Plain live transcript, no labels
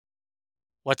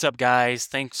What's up, guys?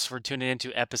 Thanks for tuning in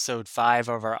to episode 5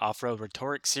 of our off-road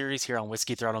rhetoric series here on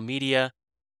Whiskey Throttle Media.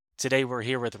 Today we're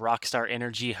here with Rockstar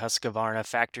Energy, Husqvarna,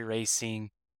 Factory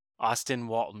Racing, Austin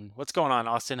Walton. What's going on,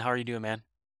 Austin? How are you doing, man?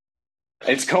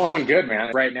 It's going good,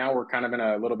 man. Right now, we're kind of in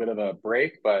a little bit of a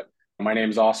break, but my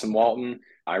name is Austin Walton.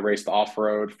 I raced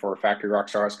off-road for Factory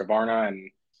Rockstar Husqvarna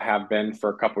and have been for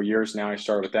a couple years now. I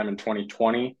started with them in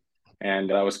 2020,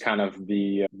 and that was kind of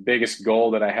the biggest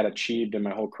goal that I had achieved in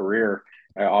my whole career.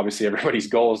 Obviously, everybody's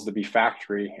goal is to be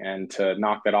factory, and to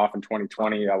knock that off in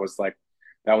 2020, that was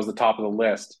the top of the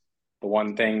list. The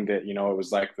one thing that it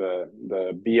was like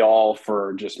the be all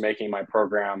for just making my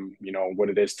program what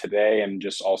it is today, and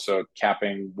just also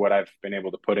capping what I've been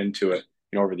able to put into it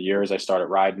over the years. I started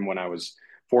riding when I was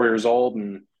 4 years old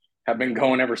and have been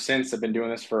going ever since. I've been doing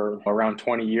this for around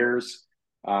 20 years.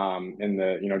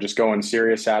 And just going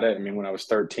serious at it. I mean, when I was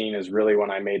 13 is really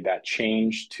when I made that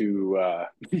change to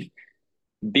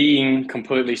being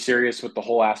completely serious with the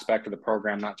whole aspect of the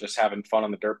program, not just having fun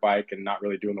on the dirt bike and not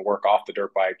really doing the work off the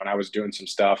dirt bike. When I was doing some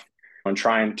stuff on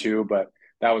trying to, but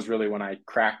that was really when I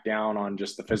cracked down on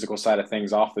just the physical side of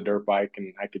things off the dirt bike.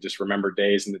 And I could just remember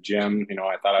days in the gym,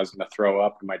 I thought I was going to throw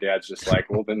up, and my dad's just like,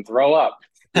 well, then throw up.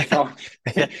 You know,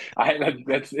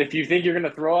 that's if you think you're going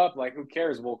to throw up, like, who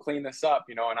cares? We'll clean this up,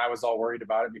 and I was all worried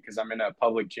about it because I'm in a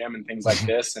public gym and things like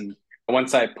this. And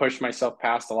once I push myself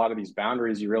past a lot of these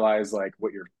boundaries, you realize like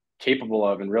what you're capable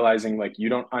of, and realizing like you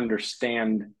don't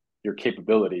understand your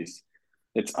capabilities.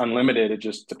 It's unlimited. It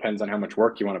just depends on how much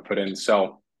work you want to put in.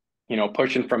 So,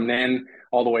 pushing from then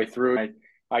all the way through,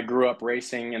 I grew up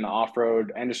racing in the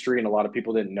off-road industry, and a lot of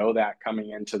people didn't know that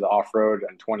coming into the off-road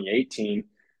in 2018.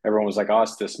 Everyone was like, oh,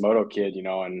 it's this moto kid,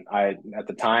 and I at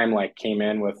the time like came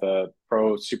in with a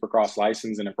pro supercross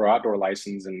license and a pro outdoor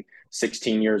license and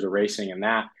 16 years of racing in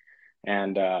that.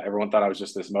 And everyone thought I was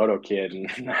just this moto kid,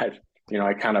 and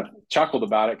I kind of chuckled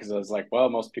about it because I was like, well,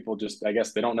 most people just, I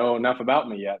guess, they don't know enough about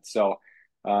me yet. So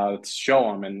let's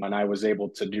show them. And I was able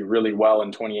to do really well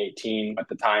in 2018. At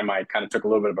the time, I kind of took a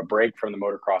little bit of a break from the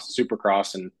motocross and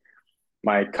supercross, and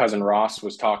my cousin Ross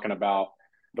was talking about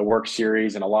the work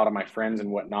series, and a lot of my friends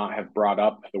and whatnot have brought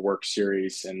up the work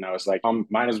series, and I was like,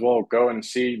 might as well go and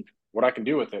see what I can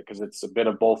do with it, because it's a bit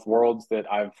of both worlds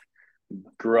that I've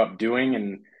grew up doing.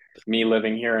 And me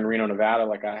living here in Reno, Nevada,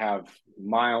 like, I have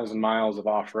miles and miles of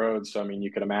off road. So, I mean, you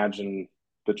could imagine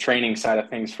the training side of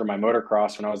things for my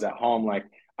motocross when I was at home. Like,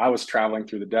 I was traveling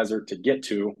through the desert to get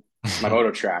to my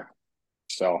moto track.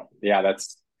 So, yeah,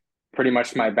 that's pretty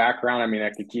much my background. I mean, I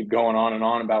could keep going on and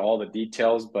on about all the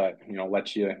details, but,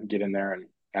 let you get in there and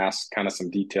ask kind of some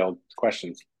detailed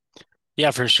questions.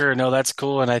 Yeah, for sure. No, that's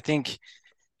cool. And I think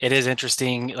it is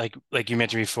interesting, like you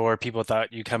mentioned before, people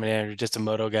thought you coming in or just a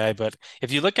moto guy, but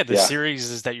if you look at the Yeah,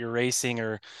 series that you're racing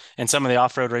or and some of the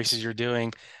off-road races you're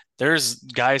doing, there's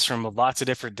guys from lots of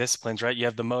different disciplines, right? You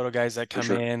have the moto guys that for come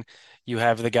sure. in, you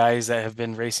have the guys that have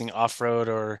been racing off-road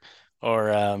or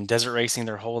desert racing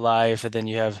their whole life, and then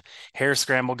you have hair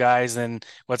scramble guys. And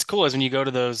what's cool is when you go to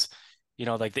those,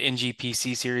 like the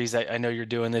NGPC series that I know you're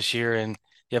doing this year, and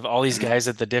you have all these Mm-hmm. guys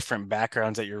at the different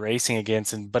backgrounds that you're racing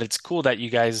against, and but it's cool that you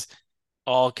guys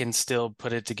all can still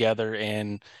put it together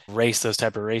and race those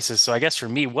type of races. So I guess for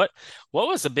me, what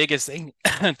was the biggest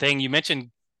thing you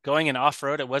mentioned going in off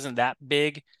road? It wasn't that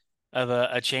big of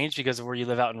a change because of where you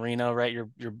live out in Reno, right?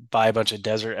 You're by a bunch of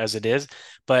desert as it is.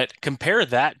 But compare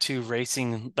that to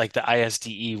racing like the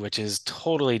ISDE, which is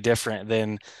totally different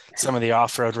than some of the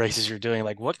off-road races you're doing.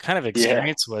 Like what kind of Yeah.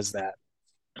 experience was that?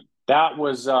 That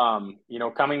was,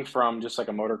 coming from just like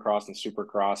a motocross and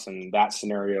supercross and that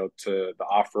scenario to the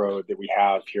off road that we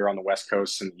have here on the West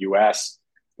Coast in the US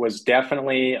was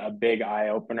definitely a big eye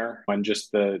opener on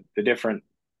just the different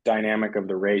dynamic of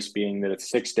the race, being that it's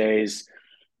 6 days,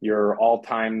 your all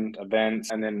time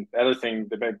events. And then the other thing,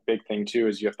 the big thing too,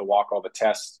 is you have to walk all the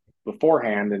tests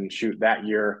beforehand. And shoot, that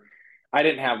year, I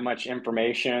didn't have much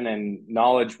information and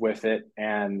knowledge with it,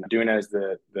 and doing it as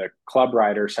the club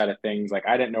rider side of things, like,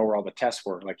 I didn't know where all the tests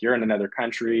were. Like, you're in another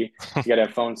country, you got to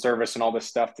have phone service and all this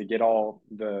stuff to get all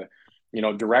the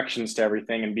directions to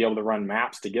everything and be able to run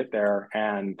maps to get there.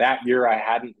 And that year, I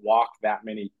hadn't walked that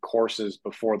many courses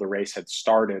before the race had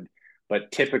started. But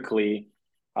typically,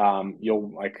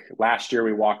 you'll, like, last year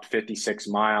we walked 56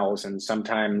 miles, and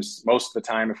sometimes, most of the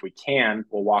time, if we can,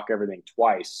 we'll walk everything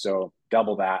twice. So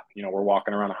double that. We're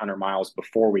walking around 100 miles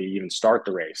before we even start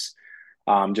the race,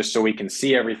 just so we can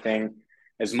see everything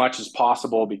as much as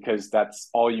possible, because that's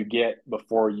all you get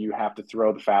before you have to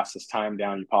throw the fastest time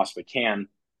down you possibly can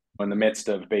in the midst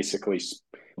of basically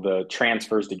the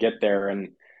transfers to get there.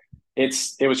 And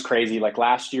it was crazy. Like,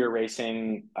 last year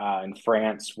racing in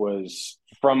France was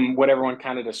from what everyone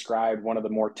kind of described, one of the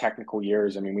more technical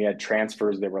years. I mean, we had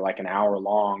transfers that were like an hour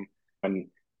long, and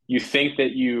you think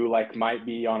that you like might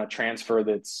be on a transfer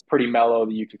that's pretty mellow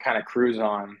that you can kind of cruise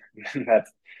on.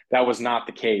 That was not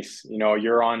the case. You know,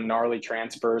 you're on gnarly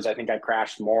transfers. I think I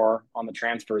crashed more on the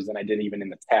transfers than I did even in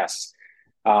the tests.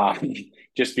 Uh,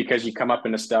 just because you come up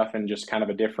into stuff and just kind of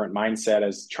a different mindset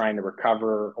as trying to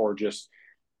recover or just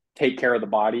take care of the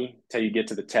body till you get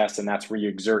to the test, and that's where you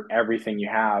exert everything you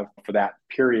have for that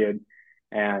period,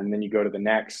 and then you go to the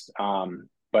next.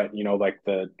 But you know, like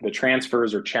the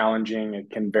transfers are challenging. It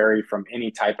can vary from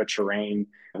any type of terrain,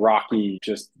 rocky,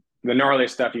 just the gnarliest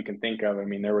stuff you can think of. I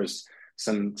mean, there was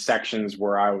some sections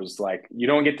where I was like, you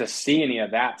don't get to see any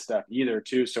of that stuff either,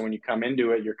 too. So when you come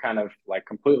into it, you're kind of like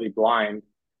completely blind.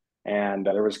 And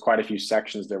there was quite a few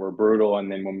sections that were brutal.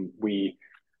 And then when we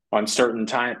on certain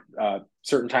times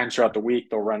throughout the week,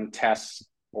 they'll run tests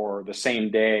or the same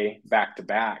day back to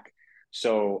back.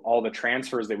 So all the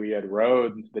transfers that we had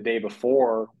rode the day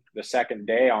before, the second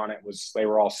day on it was they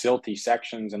were all silty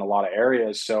sections in a lot of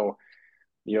areas. So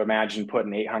you imagine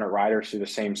putting 800 riders through the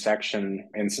same section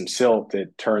in some silt,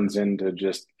 it turns into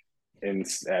just, and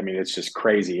I mean, it's just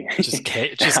crazy.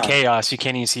 Just chaos. You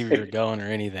can't even see where you're it, going or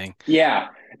anything. yeah,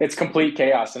 it's complete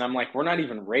chaos. And I'm like, we're not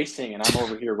even racing, and I'm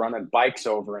over here running bikes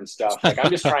over and stuff. Like,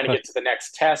 I'm just trying to get to the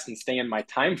next test and stay in my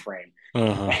time frame.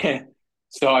 Uh-huh.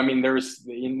 So I mean,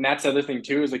 and that's the other thing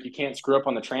too, is like you can't screw up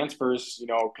on the transfers, you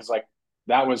know, because like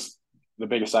that was the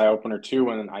biggest eye opener too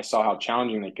when I saw how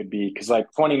challenging they could be. Because like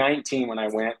 2019 when I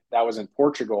went, that was in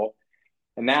Portugal,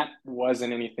 and that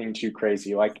wasn't anything too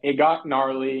crazy. Like it got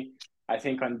gnarly, I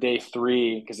think on day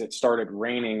 3 because it started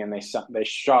raining and they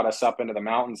shot us up into the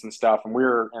mountains and stuff, and we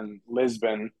were in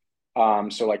Lisbon,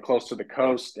 so like close to the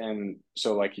coast, and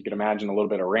so like you could imagine a little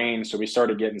bit of rain. So we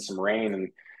started getting some rain, and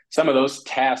some of those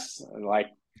tests like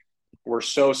were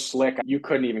so slick you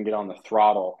couldn't even get on the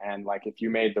throttle, and like if you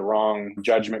made the wrong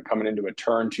judgment coming into a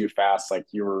turn too fast, like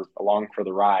you were along for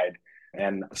the ride.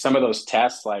 And some of those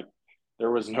tests, like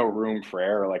there was no room for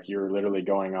error. Like you're literally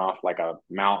going off like a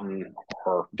mountain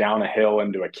or down a hill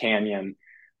into a canyon.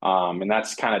 And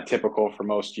that's kind of typical for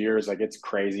most years. Like it's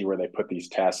crazy where they put these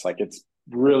tests. Like it's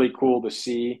really cool to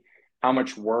see how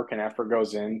much work and effort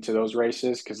goes into those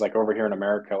races. Cause like over here in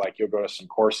America, like you'll go to some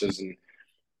courses and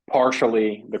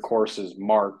partially the course is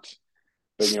marked,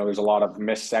 but you know, there's a lot of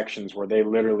missed sections where they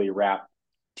literally wrap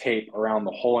tape around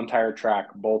the whole entire track,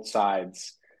 both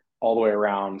sides, all the way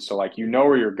around. So like you know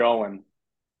where you're going,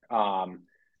 um,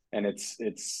 and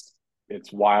it's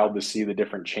wild to see the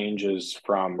different changes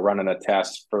from running a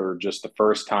test for just the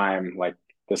first time, like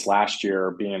this last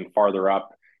year being farther up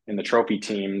in the trophy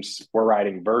teams. We're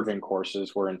riding virgin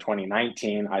courses where in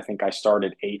 2019 I think I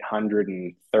started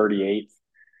 838th.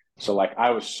 So like I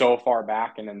was so far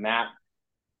back, and in that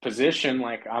position,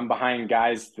 like I'm behind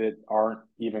guys that aren't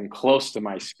even close to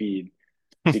my speed,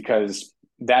 because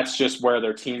that's just where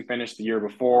their team finished the year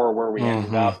before, where we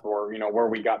ended Hmm. up, or you know, where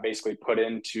we got basically put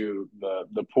into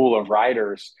the pool of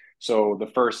riders. So the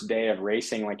first day of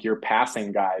racing, like you're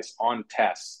passing guys on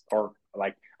tests, or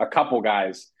like a couple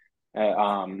guys,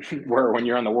 where when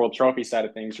you're on the World Trophy side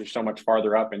of things, you're so much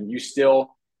farther up, and you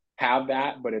still have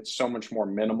that, but it's so much more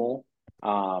minimal.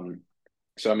 Um,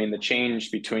 so I mean, the change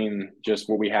between just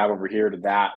what we have over here to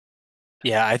that.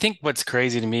 Yeah, I think what's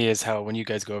crazy to me is how when you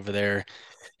guys go over there,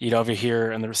 over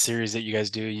here in the series that you guys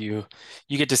do, you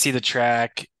get to see the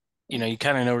track. You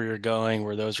kind of know where you're going,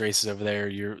 where those races over there,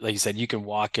 you're like you said, you can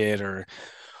walk it or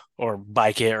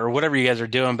bike it or whatever you guys are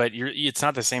doing, but it's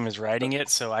not the same as riding it.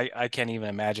 So I can't even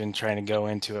imagine trying to go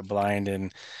into it blind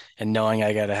and knowing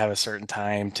I got to have a certain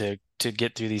time to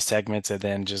get through these segments and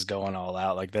then just going all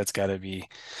out. Like that's got to be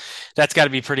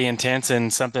pretty intense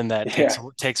and something that takes Yeah,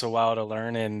 takes a while to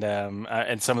learn.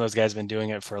 And some of those guys have been doing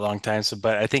it for a long time. So,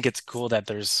 but I think it's cool that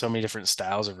there's so many different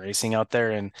styles of racing out there,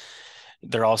 and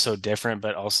they're all so different,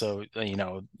 but also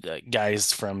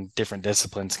guys from different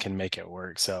disciplines can make it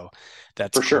work. So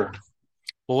that's for cool. sure,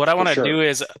 Well, what I for want to do sure.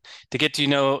 is to get to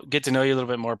know you a little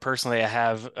bit more personally. I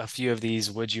have a few of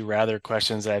these would you rather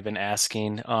questions that I've been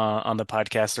asking on the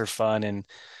podcast. They're fun and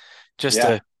just to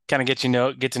Yeah, kind of get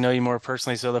to know you more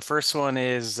personally. So the first one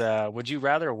is, would you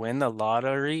rather win the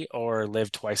lottery or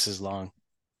live twice as long?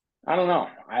 I don't know.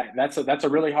 That's a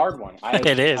really hard one.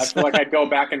 It I is. feel like I'd go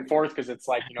back and forth, because it's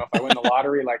like, you know, if I win the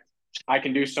lottery, like I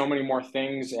can do so many more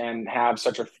things and have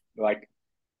such a like,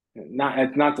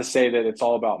 not to say that it's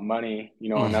all about money, you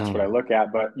know, and that's what I Hmm. look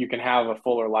at, but you can have a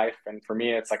fuller life. And for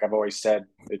me, it's like I've always said,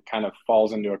 it kind of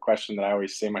falls into a question that I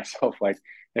always say myself, like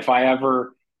if I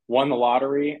ever won the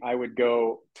lottery, I would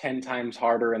go 10 times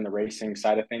harder in the racing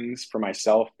side of things for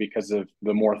myself, because of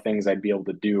the more things I'd be able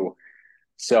to do.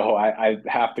 So I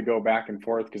have to go back and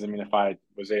forth because I mean, if I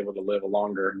was able to live a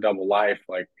longer double life,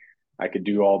 like I could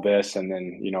do all this and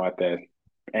then, at the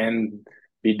end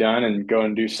be done and go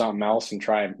and do something else and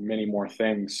try many more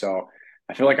things. So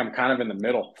I feel like I'm kind of in the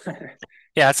middle.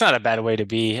 Yeah, it's not a bad way to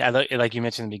be. Like you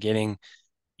mentioned in the beginning,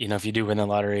 if you do win the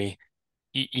lottery,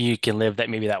 you can live that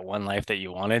maybe that one life that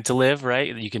you wanted to live,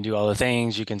 right? You can do all the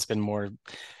things, you can spend more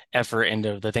effort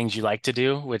into the things you like to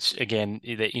do, which again,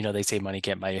 they say money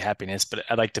can't buy you happiness, but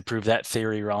I'd like to prove that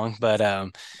theory wrong. But Yeah.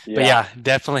 yeah,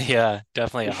 definitely a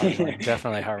hard one.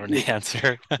 Definitely a hard one to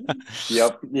answer.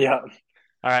 Yep. Yeah.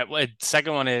 All right. Well,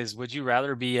 second one is, would you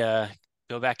rather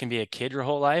go back and be a kid your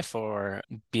whole life or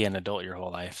be an adult your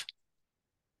whole life?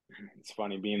 It's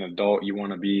funny being an adult, you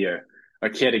want to be a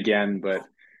kid again, but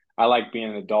I like being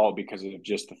an adult because of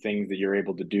just the things that you're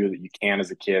able to do that you can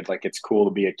as a kid. Like it's cool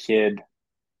to be a kid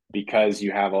because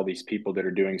you have all these people that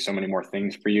are doing so many more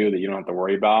things for you that you don't have to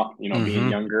worry about, being Hmm.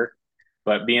 younger.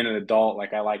 But being an adult,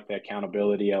 like I like the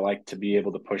accountability. I like to be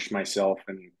able to push myself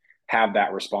and have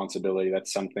that responsibility.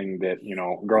 That's something that,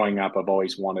 growing up, I've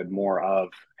always wanted more of.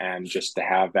 And just to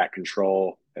have that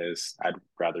control is, I'd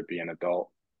rather be an adult.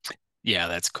 Yeah,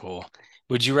 that's cool.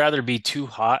 Would you rather be too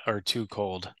hot or too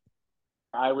cold?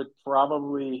 I would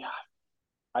probably,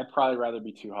 I'd probably rather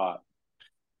be too hot.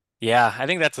 Yeah, I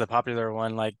think that's the popular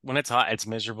one. Like when it's hot, it's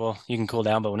miserable. You can cool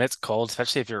down, but when it's cold,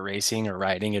 especially if you're racing or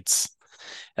riding,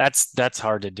 that's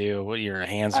hard to do. What your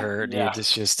hands hurt, dude. Yeah.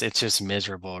 It's just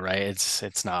miserable, right?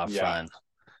 It's not Yeah. fun.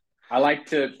 I like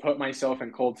to put myself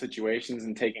in cold situations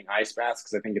and taking ice baths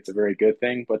because I think it's a very good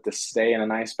thing. But to stay in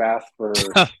an ice bath for,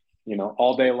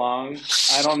 all day long,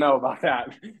 I don't know about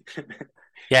that.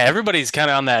 Yeah, everybody's kind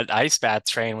of on that ice bath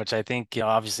train, which I think,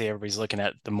 obviously everybody's looking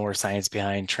at the more science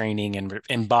behind training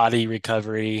and body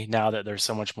recovery now that there's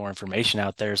so much more information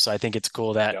out there. So I think it's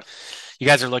cool that Yep. you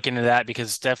guys are looking into that because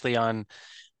it's definitely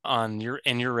on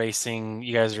your racing,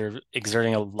 you guys are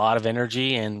exerting a lot of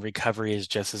energy and recovery is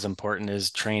just as important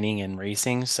as training and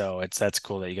racing. So that's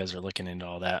cool that you guys are looking into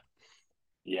all that.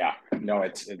 Yeah. No,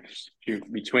 it's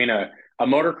between a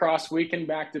motocross weekend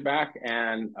back to back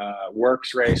and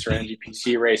works race or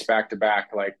NGPC race back to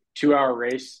back, like 2 hour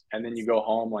race, and then you go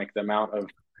home, like the amount of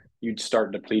you'd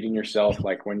start depleting yourself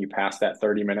like when you pass that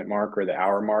 30-minute mark or the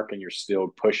hour mark and you're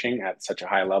still pushing at such a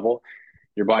high level,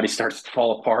 your body starts to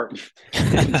fall apart.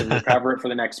 And to recover it for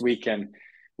the next weekend,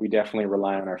 we definitely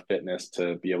rely on our fitness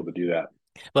to be able to do that.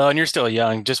 Well, and you're still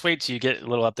young. Just wait till you get a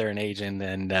little up there in age and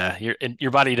then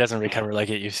your body doesn't recover like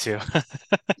it used to.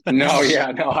 No,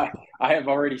 yeah, no, I have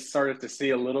already started to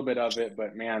see a little bit of it,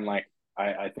 but man, like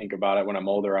I think about it when I'm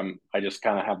older, I just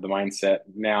kind of have the mindset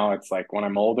now. It's like when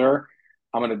I'm older,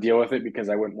 I'm gonna deal with it because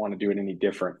I wouldn't want to do it any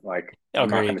different. Like I'm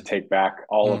not gonna Agreed. take back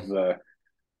all Mm, of the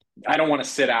I don't want to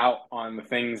sit out on the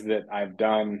things that I've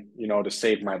done, to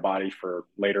save my body for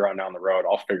later on down the road.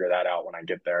 I'll figure that out when I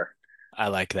get there. I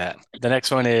like that. The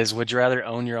next one is, would you rather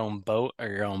own your own boat or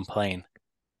your own plane?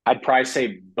 I'd probably say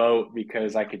boat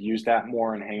because I could use that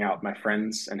more and hang out with my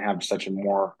friends and have such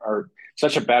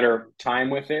a better time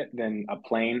with it than a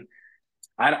plane.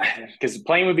 I because the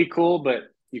plane would be cool, but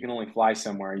you can only fly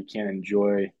somewhere. You can't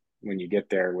enjoy when you get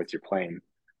there with your plane.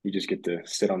 You just get to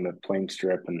sit on the plane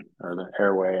strip and or the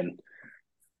airway, and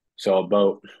so a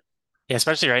boat. Yeah,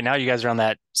 especially right now, you guys are on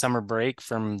that summer break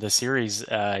from the series.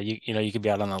 You could be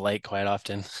out on the lake quite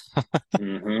often.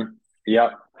 Mm-hmm.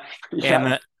 Yep.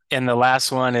 And Yep. the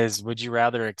last one is, would you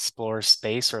rather explore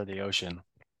space or the ocean?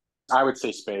 I would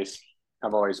say space.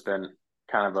 I've always been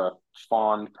kind of a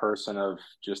fond person of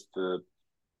just the,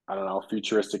 I don't know,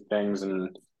 futuristic things.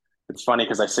 And it's funny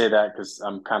because I say that because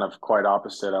I'm kind of quite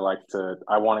opposite.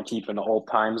 I want to keep in the old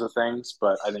times of things,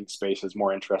 but I think space is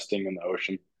more interesting than the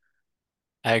ocean.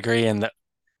 I agree, and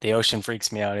the ocean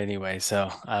freaks me out anyway, so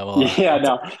I will. Yeah,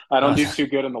 no, I don't I'll do too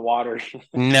good in the water.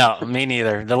 no, me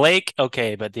neither. The lake,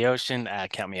 okay, but the ocean,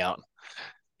 count me out.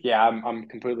 Yeah, I'm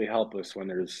completely helpless when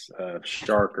there's a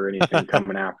shark or anything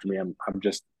coming after me. I'm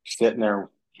just sitting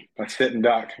there, a sitting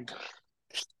duck.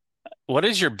 What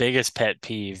is your biggest pet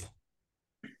peeve?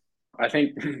 I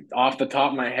think off the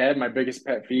top of my head, my biggest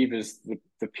pet peeve is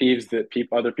the peeves that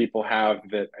other people have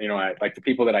that, like the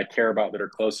people that I care about that are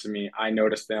close to me. I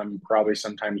notice them probably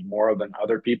sometimes more than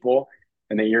other people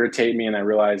and they irritate me. And I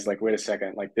realize like, wait a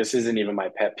second, like this isn't even my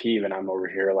pet peeve. And I'm over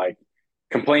here like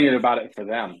complaining about it for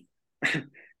them.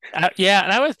 Yeah,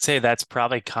 and I would say that's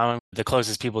probably common. The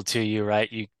closest people to you,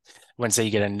 right? You wouldn't say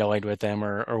you get annoyed with them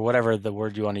or whatever the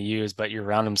word you want to use, but you're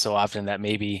around them so often that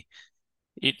maybe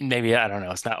I don't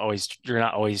know. It's not always you're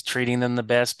not always treating them the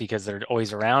best because they're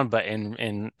always around. But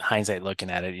in hindsight,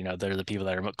 looking at it, they're the people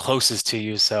that are closest to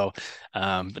you. So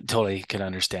totally can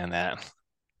understand that.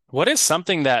 What is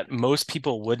something that most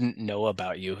people wouldn't know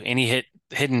about you? Any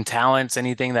hidden talents,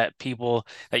 anything that people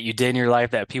that you did in your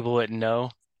life that people wouldn't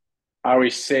know? I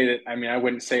always say that, I mean, I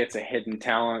wouldn't say it's a hidden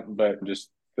talent, but just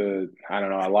I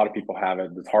don't know, a lot of people have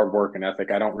it, the hard work and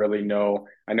ethic. I don't really know.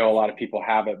 I know a lot of people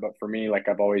have it, but for me, like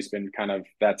I've always been kind of,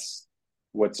 that's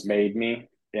what's made me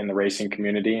in the racing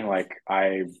community. Like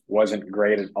I wasn't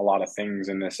great at a lot of things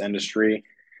in this industry.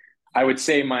 I would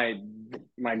say my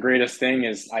greatest thing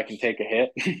is I can take a hit.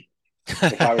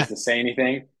 If I was to say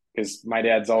anything, because my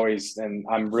dad's always, and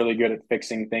I'm really good at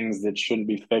fixing things that shouldn't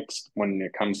be fixed when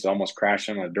it comes to almost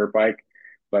crashing on a dirt bike.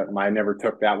 But I never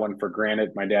took that one for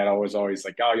granted. My dad always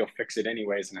like, oh, you'll fix it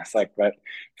anyways. And I was like, but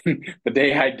the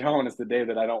day I don't is the day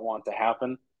that I don't want to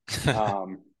happen.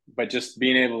 Um, but just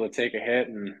being able to take a hit,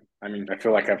 and I mean, I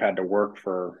feel like I've had to work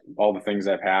for all the things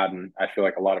I've had, and I feel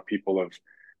like a lot of people have.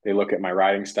 They look at my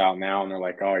riding style now, and they're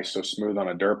like, "Oh, he's so smooth on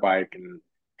a dirt bike," and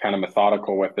kind of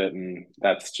methodical with it. And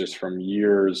that's just from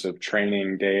years of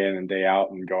training day in and day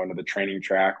out and going to the training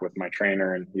track with my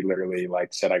trainer. And he literally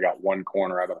like said, I got one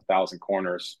corner out of 1,000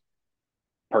 corners.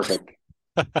 Perfect.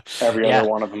 Every other Yeah.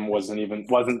 one of them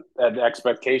wasn't at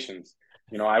expectations.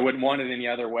 I wouldn't want it any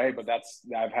other way, but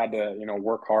I've had to,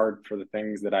 work hard for the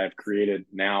things that I've created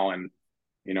now. And,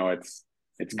 it's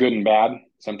good and bad.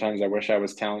 Sometimes I wish I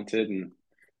was talented, and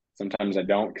sometimes I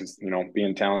don't, because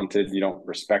being talented, you don't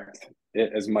respect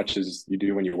it as much as you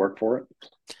do when you work for it.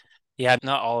 Yeah,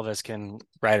 not all of us can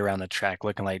ride around the track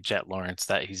looking like Jet Lawrence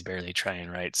that he's barely trying,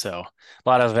 right? So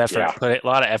Yeah. a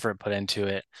lot of effort put into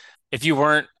it. If you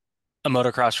weren't a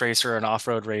motocross racer or an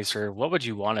off-road racer, what would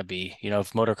you want to be?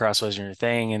 If motocross wasn't your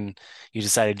thing and you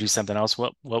decided to do something else,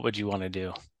 what would you want to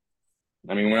do?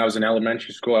 I mean, when I was in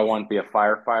elementary school, I wanted to be a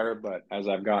firefighter, but as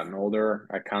I've gotten older,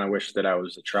 I kind of wish that I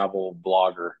was a travel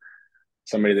blogger,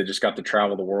 somebody that just got to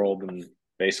travel the world and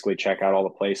basically check out all the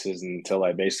places until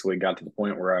I basically got to the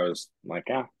point where I was like,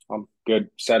 yeah, I'm good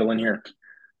settling here.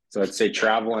 So I'd say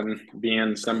traveling,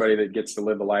 being somebody that gets to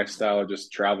live the lifestyle of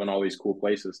just traveling all these cool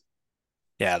places.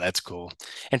 Yeah, that's cool.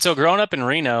 And so growing up in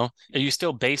Reno, are you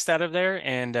still based out of there?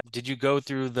 And did you go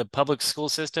through the public school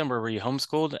system or were you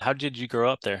homeschooled? How did you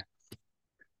grow up there?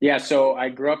 Yeah, so I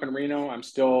grew up in Reno. I'm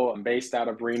still based out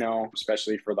of Reno,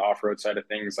 especially for the off road side of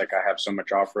things. Like I have so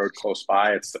much off road close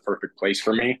by, it's the perfect place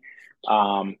for me.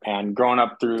 And growing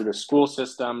up through the school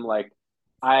system, like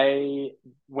I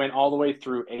went all the way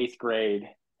through eighth grade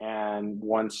and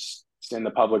once in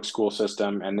the public school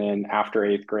system. And then after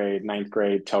eighth grade, ninth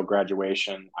grade till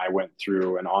graduation, I went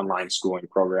through an online schooling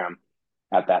program.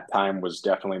 At that time was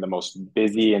definitely the most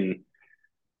busy, and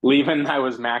leaving, I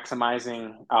was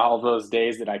maximizing all those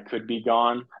days that I could be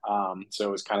gone. So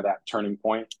it was kind of that turning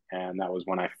point, and that was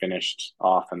when I finished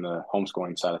off in the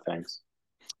homeschooling side of things.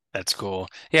 That's cool.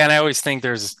 Yeah, and I always think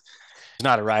there's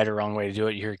not a right or wrong way to do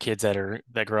it. You hear kids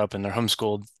that grow up and they're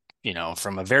homeschooled,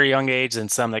 from a very young age,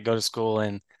 and some that go to school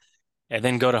and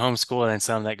then go to homeschool, and then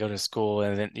some that go to school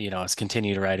and then it's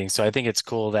continued riding. So I think it's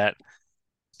cool that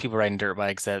people riding dirt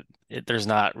bikes that there's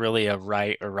not really a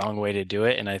right or wrong way to do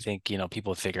it, and I think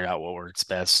people figure out what works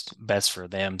best for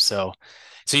them. So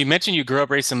you mentioned you grew up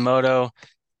racing moto.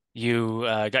 You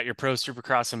got your pro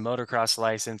Supercross and motocross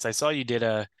license. I saw you did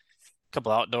a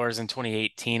couple outdoors in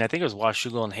 2018. I think it was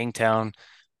Washougal and Hangtown.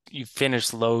 You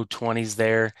finished low 20s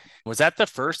there. Was that the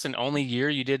first and only year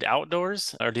you did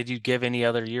outdoors, or did you give any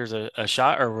other years a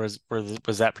shot, or was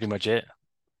that pretty much it?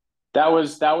 That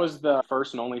was the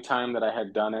first and only time that I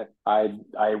had done it.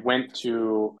 I went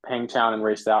to Hangtown and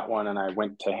raced that one, and I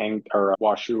went to Hang or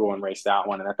Washougal and raced that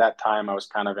one. And at that time, I was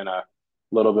kind of in a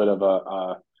little bit of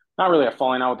a not really a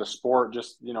falling out with the sport,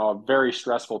 just a very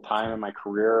stressful time in my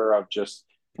career of just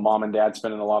mom and dad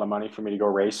spending a lot of money for me to go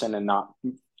racing and not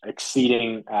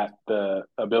exceeding at the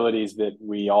abilities that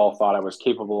we all thought I was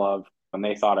capable of, and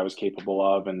they thought I was capable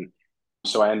of. And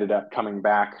so I ended up coming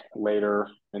back later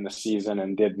in the season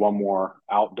and did one more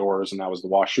outdoors, and that was the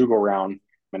Washougal round.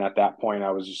 And at that point,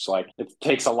 I was just like, it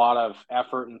takes a lot of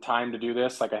effort and time to do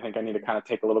this. Like, I think I need to kind of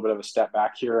take a little bit of a step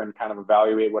back here and kind of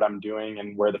evaluate what I'm doing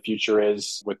and where the future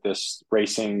is with this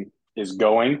racing is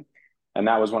going. And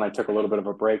that was when I took a little bit of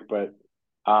a break. But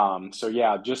so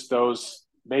yeah, just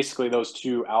basically those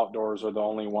two outdoors are the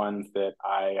only ones that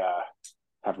I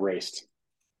have raced.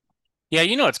 Yeah,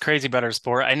 it's crazy about our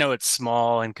sport. I know it's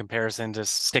small in comparison to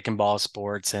stick and ball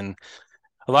sports and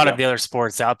a lot of the Yep. other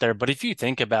sports out there, but if you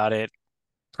think about it,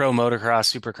 pro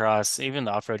motocross, supercross, even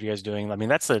the off-road you guys doing, I mean,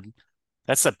 that's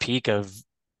the peak of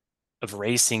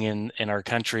racing in our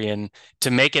country. And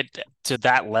to make it to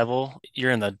that level,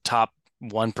 you're in the top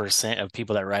 1% of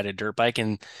people that ride a dirt bike.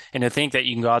 And to think that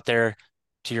you can go out there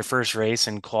to your first race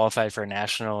and qualify for a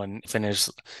national and finish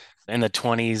in the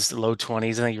 20s, low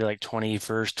 20s. I think you're like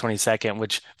 21st, 22nd,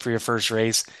 which for your first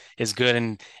race is good.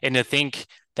 And to think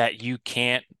that you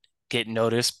can't get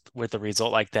noticed with a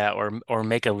result like that or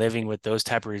make a living with those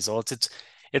type of results,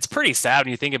 it's pretty sad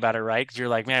when you think about it, right? Because you're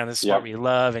like, man, this is sport Yep. we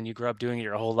love, and you grew up doing it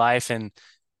your whole life, and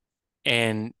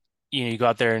you go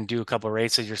out there and do a couple of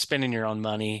races, you're spending your own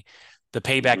money. The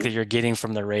payback that Hmm. you're getting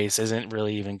from the race isn't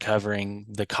really even covering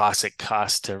the cost it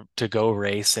costs to go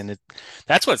race. And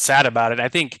that's what's sad about it. I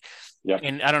think, Yep.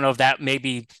 and I don't know if that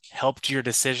maybe helped your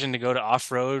decision to go to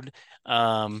off-road,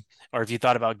 or if you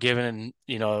thought about giving,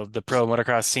 the pro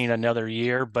motocross scene another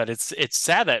year, but it's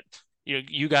sad that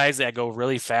you guys that go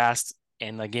really fast,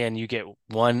 and again, you get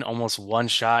almost one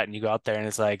shot and you go out there and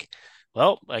it's like,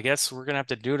 well, I guess we're gonna have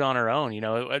to do it on our own.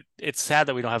 It's sad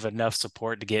that we don't have enough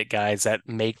support to get guys that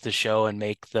make the show and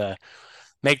make the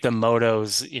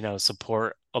motos,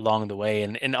 support along the way.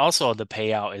 And also the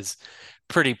payout is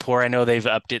pretty poor. I know they've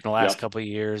upped it in the last Yep. couple of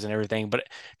years and everything, but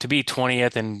to be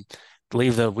 20th and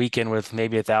leave the weekend with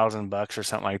maybe $1,000 or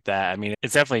something like that, I mean,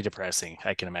 it's definitely depressing,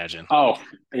 I can imagine. Oh,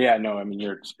 yeah, no, I mean,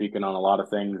 you're speaking on a lot of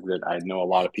things that I know a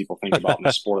lot of people think about in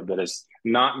the sport that is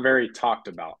not very talked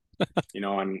about,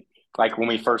 and like when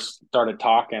we first started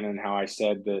talking and how I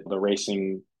said that the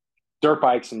racing dirt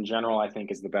bikes in general, I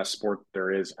think is the best sport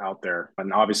there is out there.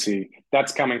 And obviously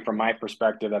that's coming from my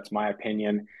perspective. That's my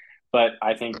opinion. But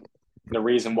I think the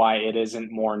reason why it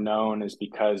isn't more known is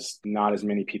because not as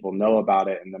many people know about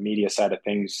it. And the media side of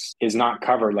things is not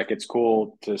covered. Like it's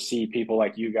cool to see people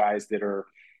like you guys that are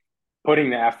putting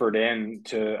the effort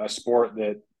into a sport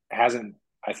that hasn't,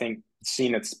 I think,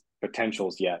 seen its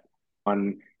potentials yet.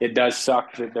 And it does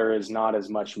suck that there is not as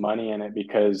much money in it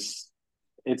because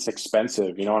it's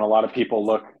expensive, and a lot of people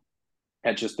look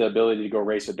at just the ability to go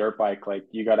race a dirt bike. Like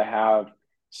you got to have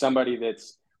somebody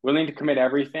that's willing to commit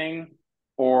everything,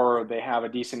 or they have a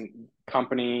decent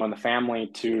company on the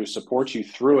family to support you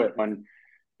through it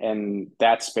and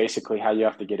that's basically how you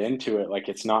have to get into it. Like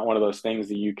it's not one of those things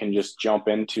that you can just jump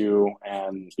into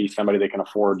and be somebody that can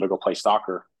afford to go play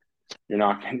soccer. You're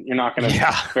not going to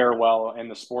Yeah. fare well in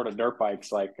the sport of dirt bikes.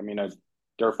 Like I mean, a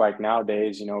dirt bike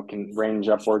nowadays, can range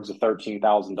upwards of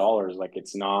 $13,000. Like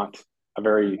it's not a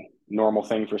very normal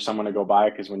thing for someone to go buy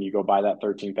because when you go buy that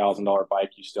 $13,000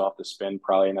 bike, you still have to spend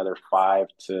probably another 5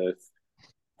 to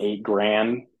 8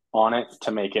 grand on it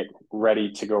to make it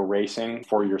ready to go racing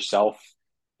for yourself.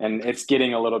 And it's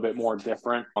getting a little bit more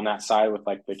different on that side with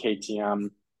like the KTM,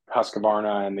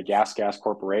 Husqvarna, and the Gas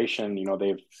Corporation.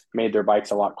 They've made their bikes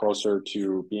a lot closer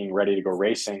to being ready to go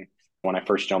racing. When I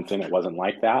first jumped in, it wasn't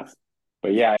like that.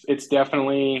 But yeah, it's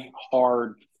definitely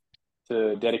hard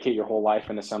to dedicate your whole life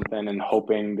into something and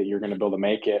hoping that you're going to be able to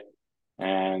make it.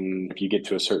 And if you get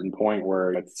to a certain point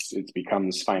where it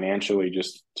becomes financially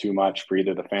just too much for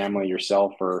either the family,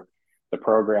 yourself, or the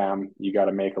program, you got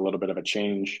to make a little bit of a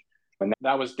change. And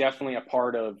that was definitely a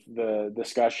part of the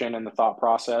discussion and the thought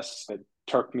process that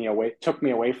took me away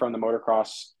from the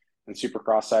motocross and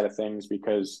supercross side of things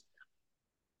because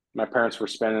my parents were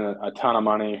spending a ton of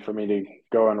money for me to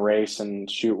go and race and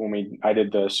shoot when I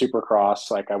did the supercross.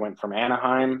 Like I went from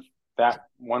Anaheim that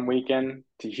one weekend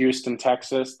to Houston,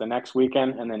 Texas the next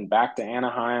weekend, and then back to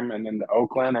Anaheim and then to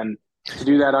Oakland. And to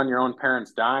do that on your own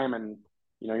parents' dime, and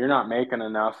you're not making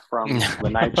enough from the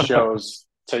night shows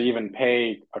to even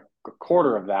pay a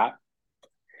quarter of that.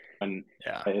 And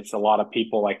Yeah. it's a lot of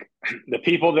people like the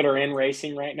people that are in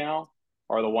racing right now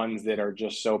are the ones that are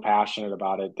just so passionate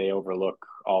about it. They overlook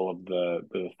all of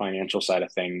the financial side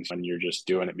of things when you're just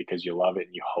doing it because you love it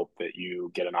and you hope that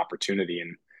you get an opportunity.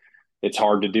 And it's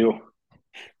hard to do.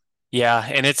 Yeah,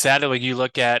 and it's sad that like you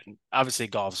look at obviously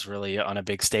golf's really on a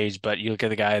big stage, but you look at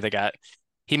the guy that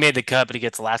he made the cut, but he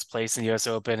gets last place in the US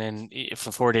Open, and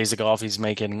for 4 days of golf, he's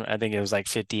making I think it was like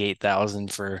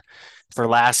 58,000 for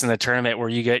last in the tournament. Where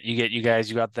you guys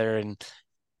you got there, and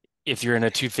if you're in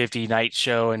a 250 night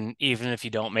show, and even if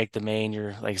you don't make the main,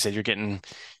 you're like I said, you're getting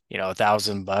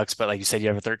 $1,000. But like you said, you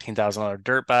have a $13,000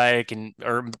 dirt bike, and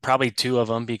or probably two of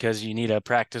them because you need a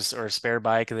practice or a spare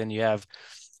bike, and then you have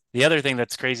the other thing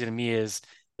that's crazy to me is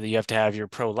that you have to have your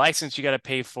pro license you got to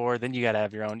pay for. Then you got to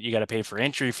have your own, you got to pay for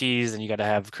entry fees, and you got to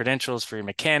have credentials for your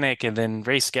mechanic, and then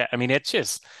I mean,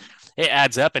 it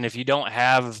adds up. And if you don't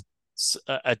have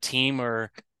a team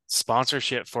or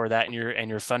sponsorship for that and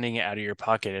you're funding it out of your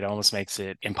pocket, it almost makes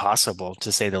it impossible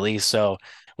to say the least. So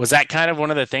was that kind of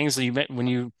one of the things that you meant when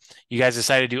you guys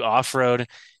decided to do off-road?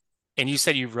 And you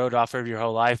said you rode off-road your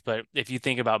whole life, but if you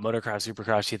think about motocross,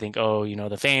 supercross, you think, oh,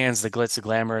 the fans, the glitz, the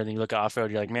glamour, and then you look at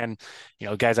off-road, you're like, man,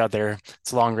 guys out there,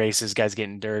 it's long races, guys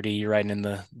getting dirty, you're riding in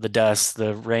the dust,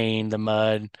 the rain, the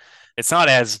mud. it's not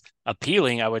as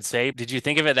appealing, I would say. Did you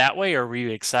think of it that way, or were you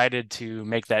excited to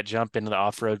make that jump into the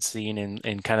off-road scene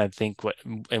and kind of think what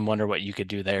and wonder what you could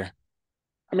do there?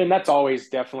 I mean, that's always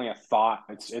definitely a thought.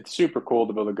 It's super cool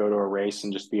to be able to go to a race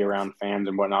and just be around fans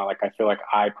and whatnot. Like I feel like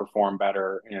I perform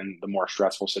better in the more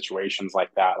stressful situations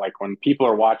like that. Like when people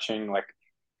are watching, like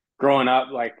growing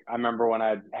up, like I remember when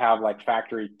I'd have like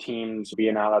factory teams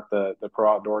being out at the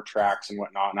pro outdoor tracks and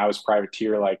whatnot, and I was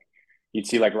privateer, like you'd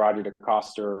see like Roger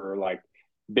DeCosta or like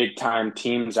big time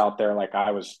teams out there, like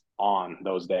I was on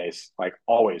those days, like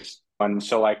always. And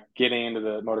so like getting into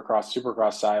the motocross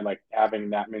supercross side, like having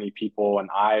that many people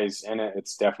and eyes in it,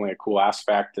 it's definitely a cool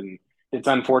aspect. And it's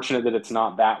unfortunate that it's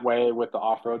not that way with the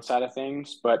off-road side of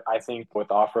things, but I think with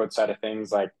the off-road side of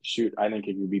things, like shoot, I think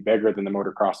it would be bigger than the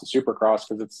motocross and supercross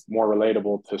because it's more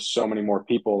relatable to so many more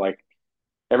people. Like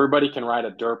everybody can ride a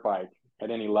dirt bike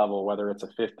at any level, whether it's a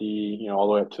 50, all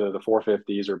the way up to the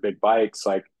 450s or big bikes.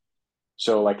 Like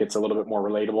so like it's a little bit more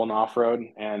relatable in off-road.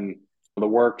 And the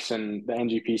works and the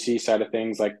NGPC side of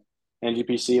things, like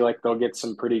NGPC, like they'll get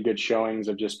some pretty good showings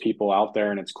of just people out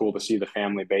there, and it's cool to see the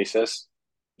family basis.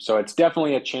 So it's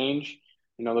definitely a change.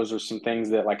 Those are some things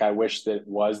that like I wish that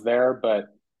was there, but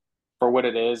for what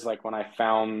it is, like when I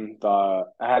had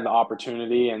the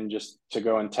opportunity and just to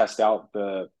go and test out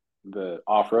the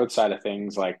off-road side of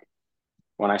things, like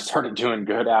when I started doing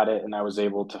good at it and I was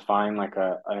able to find like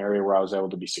an area where I was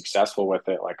able to be successful with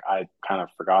it, like I kind of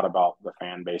forgot about the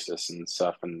fan basis and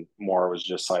stuff, and more was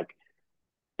just like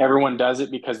everyone does it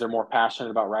because they're more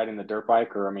passionate about riding the dirt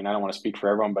bike. Or I mean, I don't want to speak for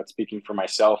everyone, but speaking for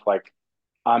myself, like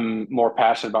I'm more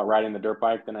passionate about riding the dirt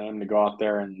bike than I am to go out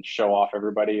there and show off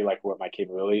everybody like what my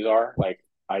capabilities are. Like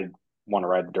I want to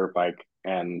ride the dirt bike,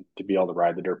 and to be able to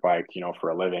ride the dirt bike,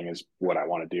 for a living is what I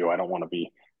want to do. I don't want to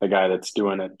be the guy that's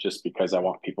doing it just because I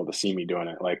want people to see me doing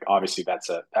it. Like obviously that's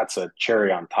a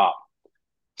cherry on top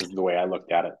is the way I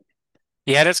looked at it.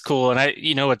 Yeah, that's cool.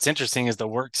 And what's interesting is the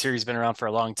work series been around for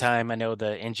a long time. I know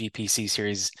the NGPC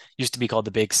series used to be called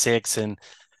the Big Six, and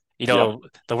Yep.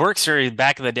 the work series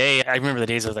back in the day, I remember the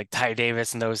days of like Ty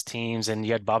Davis and those teams, and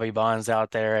you had Bobby Bonds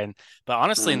out there. But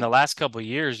honestly, in Mm-hmm. the last couple of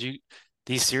years,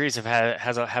 these series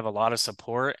have a lot of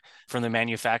support from the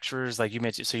manufacturers, like you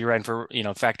mentioned. So you're riding for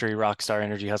factory Rockstar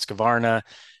Energy Husqvarna,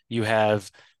 you have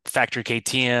factory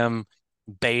KTM,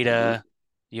 Mm-hmm. Beta.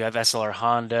 You have SLR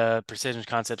Honda, Precision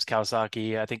Concepts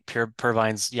Kawasaki. I think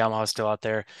Purvine's Yamaha still out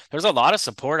there. There's a lot of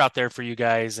support out there for you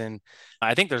guys, and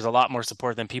I think there's a lot more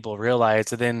support than people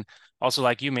realize. And then also,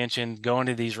 like you mentioned, going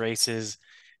to these races,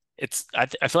 I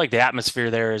feel like the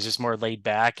atmosphere there is just more laid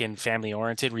back and family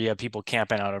oriented, where you have people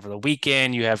camping out over the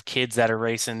weekend, you have kids that are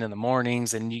racing in the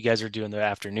mornings, and you guys are doing the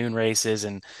afternoon races.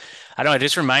 And I don't know, it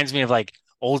just reminds me of like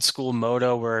old school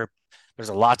moto where there's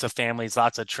lots of families,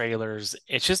 lots of trailers.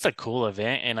 It's just a cool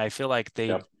event, and I feel like they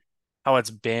Yep. how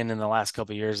it's been in the last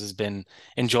couple of years has been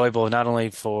enjoyable, not only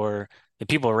for the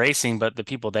people racing, but the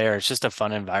people there. It's just a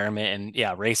fun environment. And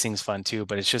yeah, racing's fun too,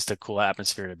 but it's just a cool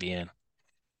atmosphere to be in.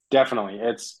 Definitely.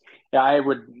 Yeah, I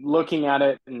would looking at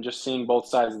it and just seeing both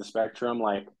sides of the spectrum,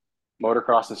 like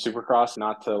motocross and supercross,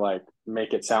 not to like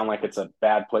make it sound like it's a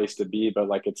bad place to be, but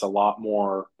like it's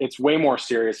way more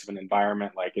serious of an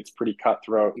environment. Like it's pretty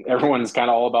cutthroat. Everyone's kind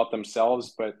of all about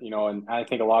themselves, but and I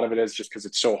think a lot of it is just because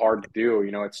it's so hard to do.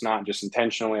 It's not just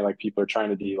intentionally like people are trying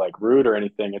to be like rude or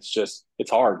anything. It's just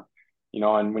it's hard.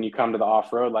 And when you come to the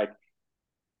off road, like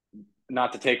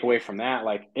not to take away from that,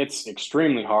 like it's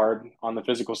extremely hard on the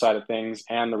physical side of things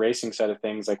and the racing side of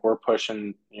things. Like we're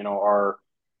pushing, our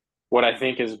what I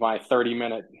think is my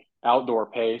 30-minute outdoor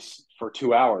pace for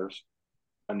 2 hours.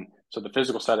 And so the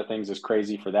physical side of things is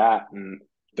crazy for that. And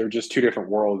they're just two different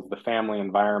worlds. The family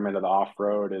environment of the off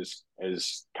road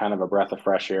is kind of a breath of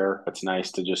fresh air. It's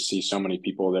nice to just see so many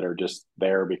people that are just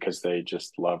there because they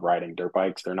just love riding dirt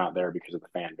bikes. They're not there because of the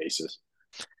fan bases.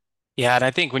 Yeah, and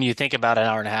I think when you think about an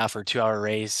hour and a half or 2 hour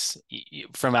race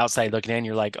from outside looking in,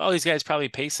 you're like, oh, these guys probably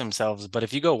pace themselves. But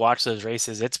if you go watch those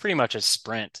races, it's pretty much a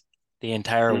sprint the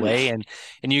entire way. Mm-hmm.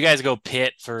 And you guys go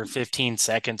pit for 15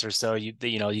 seconds or so. You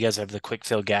guys have the quick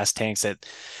fill gas tanks that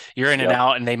you're in and Yep.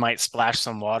 out, and they might splash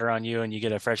some water on you, and you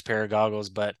get a fresh pair of goggles.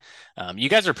 But you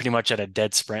guys are pretty much at a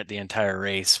dead sprint the entire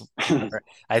race. Where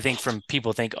I think from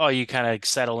people think, oh, you kind of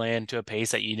settle into a pace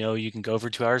that you can go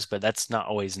for 2 hours, but that's not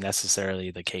always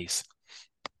necessarily the case.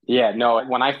 Yeah, no,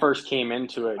 when I first came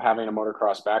into it, having a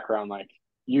motocross background, like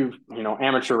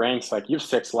amateur ranks, like you've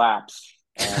 6 laps.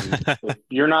 And if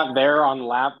you're not there on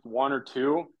lap one or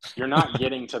two, you're not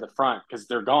getting to the front because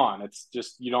they're gone. It's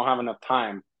just you don't have enough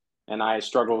time. And I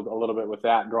struggled a little bit with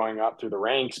that growing up through the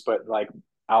ranks, but like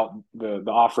out the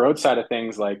off road side of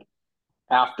things, like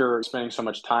after spending so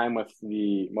much time with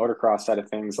the motocross side of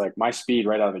things, like my speed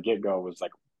right out of the get go was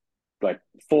like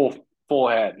full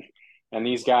head. And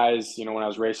these guys, when I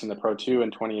was racing the Pro 2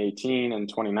 in 2018 and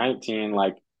 2019,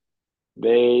 like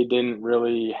they didn't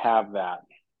really have that.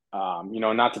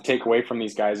 Not to take away from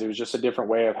these guys, it was just a different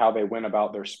way of how they went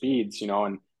about their speeds,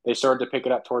 and they started to pick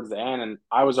it up towards the end. And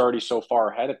I was already so far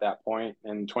ahead at that point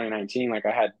in 2019. Like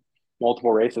I had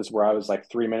multiple races where I was like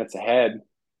 3 minutes ahead.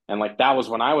 And like that was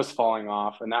when I was falling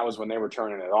off, and that was when they were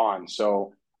turning it on.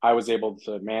 So I was able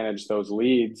to manage those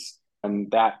leads.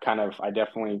 And that kind of, I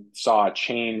definitely saw a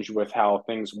change with how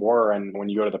things were. And when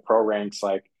you go to the pro ranks,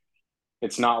 like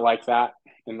it's not like that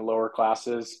in the lower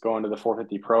classes. Going to the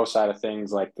 450 pro side of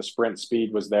things, like the sprint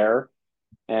speed was there,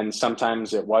 and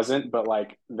sometimes it wasn't, but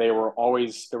like there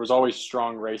was always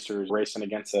strong racers racing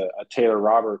against a Taylor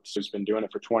Roberts who's been doing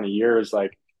it for 20 years.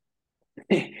 Like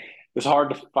it's hard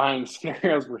to find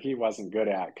scenarios where he wasn't good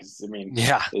at, because I mean,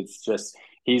 Yeah. it's just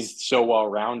he's so well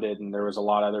rounded, and there was a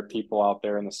lot of other people out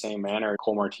there in the same manner,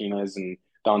 Cole Martinez and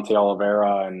Dante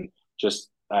Oliveira, and just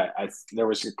there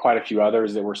was quite a few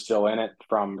others that were still in it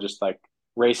from just like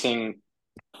racing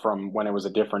from when it was a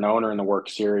different owner in the Work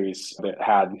Series that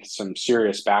had some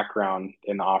serious background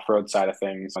in the off-road side of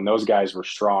things, and those guys were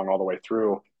strong all the way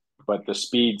through. But the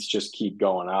speeds just keep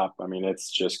going up. I mean, it's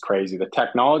just crazy. The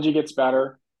technology gets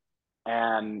better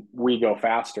and we go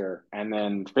faster, and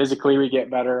then physically we get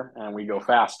better and we go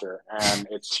faster, and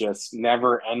it's just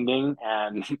never ending.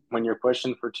 And when you're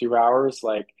pushing for 2 hours,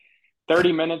 like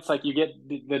 30 minutes, like you get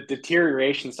the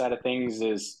deterioration side of things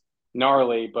is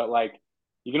gnarly, but like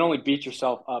you can only beat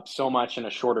yourself up so much in a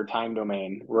shorter time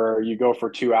domain. Where you go for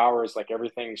 2 hours, like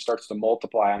everything starts to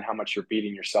multiply on how much you're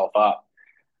beating yourself up.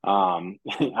 I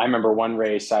remember one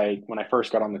race when I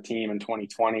first got on the team in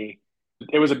 2020,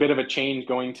 it was a bit of a change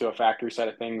going to a factory side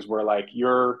of things where like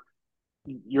you're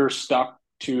stuck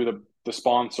to the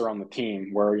sponsor on the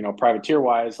team, where privateer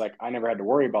wise, like I never had to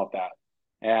worry about that.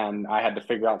 And I had to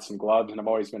figure out some gloves, and I've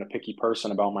always been a picky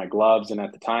person about my gloves. And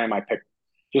at the time I picked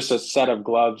just a set of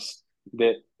gloves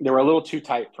that they were a little too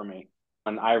tight for me.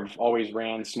 And I've always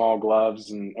ran small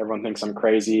gloves, and everyone thinks I'm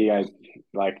crazy. I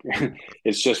like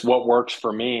it's just what works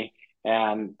for me.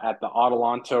 And at the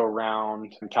Adelanto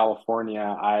round in California,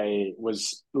 I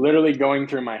was literally going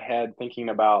through my head thinking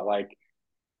about like,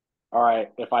 all right,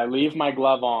 if I leave my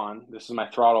glove on, this is my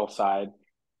throttle side,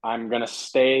 I'm going to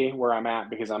stay where I'm at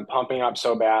because I'm pumping up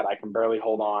so bad I can barely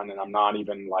hold on, and I'm not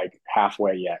even like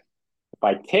halfway yet. If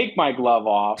I take my glove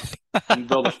off, I'm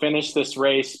able to finish this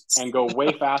race and go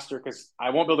way faster because I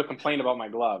won't be able to complain about my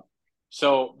glove.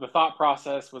 So the thought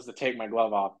process was to take my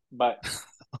glove off. But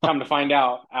come to find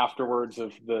out afterwards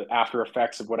of the after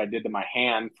effects of what I did to my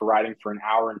hand for riding for an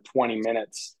hour and 20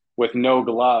 minutes with no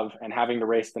glove and having to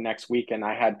race the next weekend,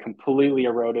 I had completely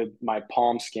eroded my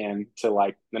palm skin to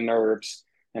like the nerves.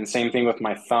 And same thing with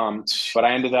my thumb. But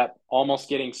I ended up almost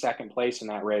getting second place in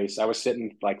that race. I was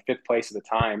sitting like fifth place at the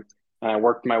time, and I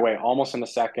worked my way almost in the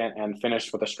second and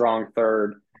finished with a strong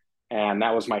third. And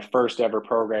that was my first ever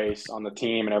pro race on the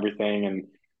team and everything. And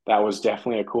that was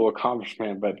definitely a cool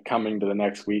accomplishment. But coming to the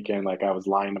next weekend, like I was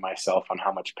lying to myself on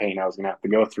how much pain I was going to have to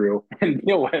go through and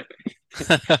deal with.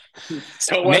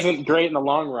 So it May- wasn't great in the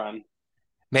long run.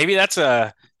 Maybe that's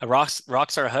a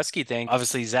Rockstar Husky thing.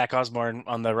 Obviously, Zach Osborne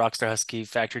on the Rockstar Husky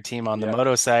factory team on the Yeah.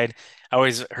 moto side. I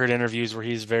always heard interviews where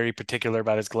he's very particular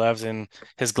about his gloves, and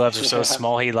his gloves are so Yeah.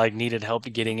 small he like needed help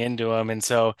getting into them. And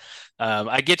so,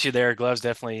 I get you there. Gloves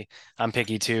definitely. I'm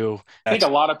picky too. I think a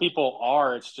lot of people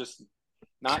are. It's just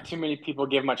not too many people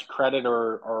give much credit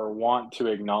or want to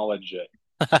acknowledge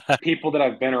it. People that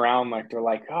I've been around, like they're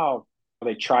like, oh,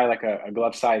 they try like a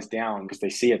glove size down because they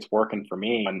see it's working for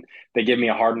me, and they give me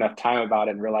a hard enough time about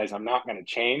it and realize I'm not going to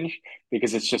change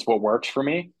because it's just what works for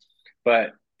me.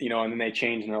 But and then they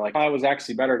change and they're like, oh, I was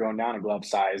actually better going down a glove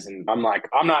size. And I'm like,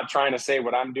 I'm not trying to say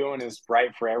what I'm doing is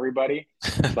right for everybody,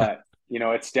 but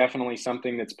it's definitely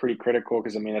something that's pretty critical,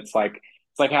 because I mean, it's like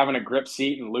having a grip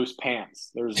seat and loose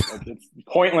pants. It's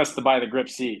pointless to buy the grip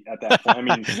seat at that point. I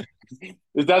mean,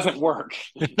 it doesn't work.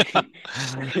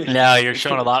 No, you're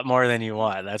showing a lot more than you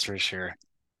want. That's for sure.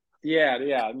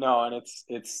 Yeah, no, and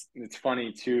it's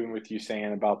funny too with you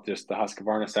saying about just the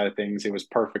Husqvarna side of things. It was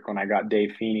perfect when I got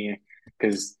Dave Feeney,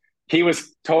 because he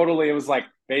was totally. It was like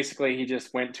basically he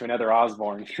just went to another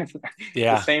Osborne, the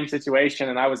Yeah. same situation.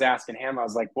 And I was asking him, I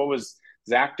was like, "What was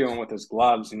Zach doing with his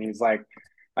gloves?" And he's like,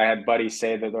 "I had buddies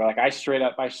say that they're like, I straight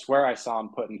up, I swear I saw him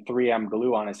putting 3M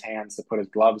glue on his hands to put his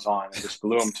gloves on and just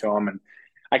glue them to him." And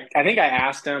I think I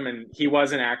asked him, and he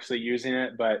wasn't actually using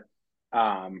it, but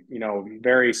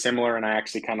very similar. And I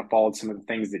actually kind of followed some of the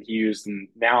things that he used. And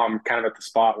now I'm kind of at the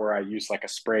spot where I use like a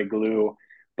spray glue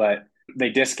but they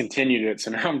discontinued it.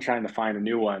 So now I'm trying to find a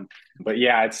new one. But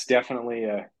yeah, it's definitely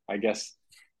I guess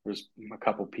there's a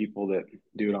couple people that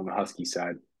do it on the Husky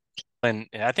side. And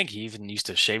I think he even used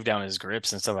to shave down his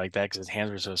grips and stuff like that because his hands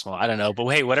were so small. I don't know, but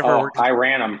hey, whatever Oh, works. I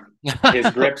ran them. His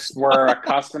grips were a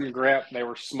custom grip. They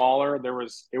were smaller.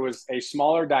 It was a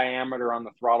smaller diameter on the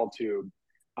throttle tube.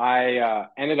 I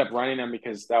ended up running them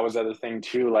because that was the other thing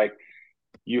too. Like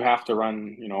you have to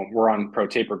run, we're on pro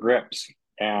taper grips,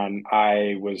 and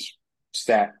I was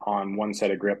set on one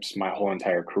set of grips my whole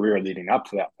entire career leading up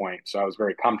to that point. So I was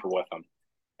very comfortable with them,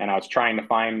 and I was trying to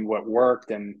find what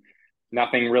worked, and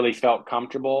nothing really felt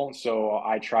comfortable. So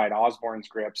I tried Osborne's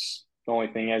grips. The only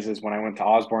thing is when I went to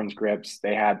Osborne's grips,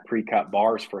 they had pre-cut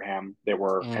bars for him that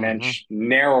were an Hmm. inch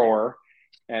narrower.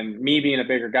 And me being a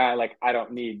bigger guy, like I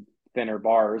don't need thinner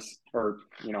bars or,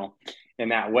 in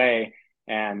that way.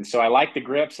 And so I liked the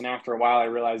grips, and after a while, I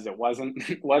realized it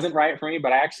wasn't right for me.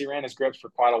 But I actually ran his grips for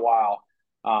quite a while,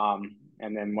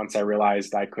 and then once I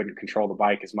realized I couldn't control the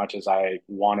bike as much as I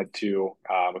wanted to,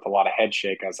 with a lot of head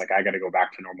shake, I was like, I got to go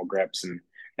back to normal grips. And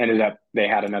ended up they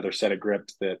had another set of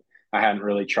grips that I hadn't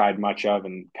really tried much of,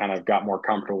 and kind of got more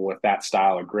comfortable with that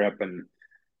style of grip, and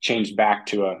changed back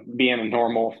to being a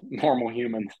normal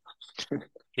human.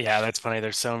 Yeah, that's funny.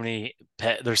 There's so many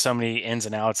ins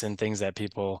and outs and things that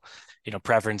people,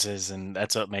 preferences, and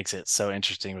that's what makes it so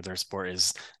interesting with their sport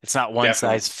is it's not one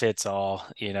Definitely. size fits all.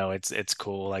 It's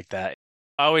cool like that.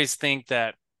 I always think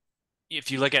that if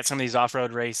you look at some of these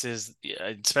off-road races,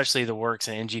 especially the works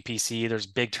in NGPC, there's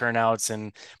big turnouts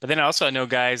but then also I know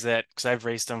guys that because I've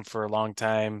raced them for a long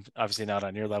time, obviously not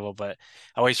on your level, but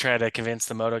I always try to convince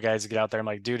the moto guys to get out there. I'm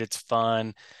like, dude, it's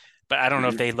fun. But I don't know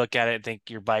if Mm-hmm. they look at it and think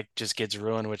your bike just gets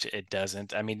ruined, which it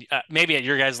doesn't. I mean, maybe at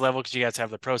your guys' level because you guys have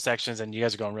the pro sections and you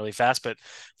guys are going really fast. But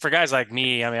for guys like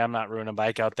me, I mean, I'm not ruining a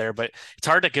bike out there, but it's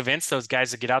hard to convince those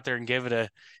guys to get out there and give it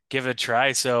a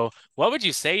try. So, what would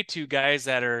you say to guys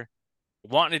that are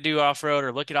wanting to do off road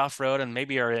or look at off road and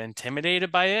maybe are intimidated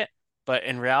by it, but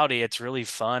in reality, it's really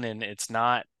fun and it's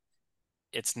not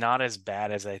as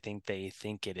bad as I think they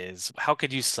think it is. How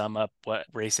could you sum up what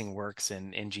racing works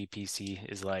in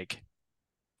GPC is like?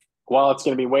 Well, it's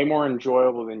going to be way more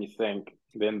enjoyable than you think.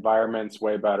 The environment's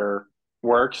way better.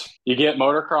 Works. You get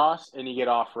motocross and you get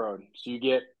off road. So you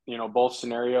get, both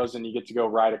scenarios, and you get to go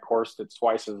ride a course that's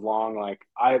twice as long.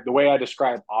 The way I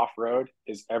describe off road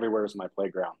is everywhere is my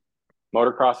playground.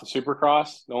 Motocross and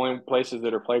supercross, the only places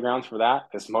that are playgrounds for that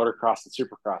is motocross and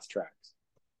supercross tracks.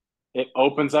 It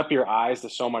opens up your eyes to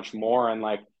so much more. And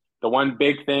like the one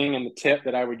big thing and the tip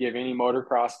that I would give any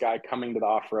motocross guy coming to the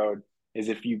off road is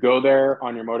if you go there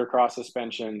on your motocross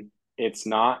suspension, it's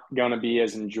not going to be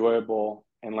as enjoyable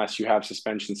unless you have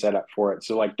suspension set up for it.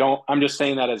 So like, I'm just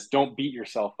saying that as don't beat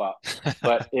yourself up,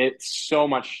 but it's so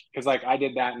much because like I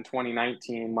did that in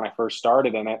 2019 when I first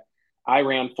started in it. I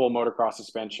ran full motocross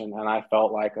suspension and I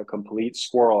felt like a complete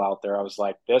squirrel out there. I was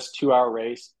like, this 2 hour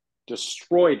race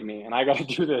destroyed me, and I got to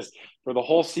do this for the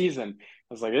whole season. I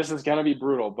was like, this is gonna be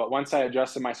brutal. But once I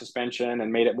adjusted my suspension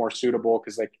and made it more suitable,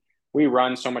 because like we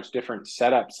run so much different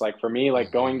setups. Like for me,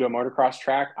 like going Hmm. to a motocross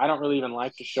track, I don't really even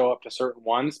like to show up to certain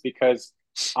ones because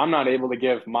I'm not able to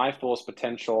give my fullest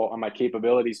potential on my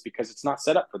capabilities because it's not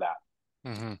set up for that.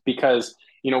 Hmm. Because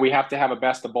we have to have a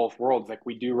best of both worlds. Like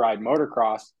we do ride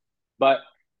motocross, but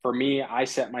for me, I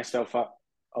set myself up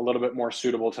a little bit more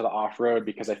suitable to the off road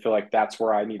because I feel like that's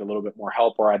where I need a little bit more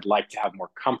help, or I'd like to have more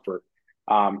comfort.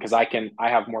 Because I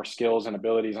have more skills and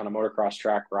abilities on a motocross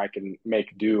track where I can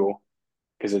make do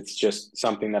because it's just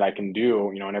something that I can do,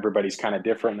 and everybody's kind of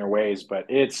different in their ways, but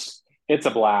it's a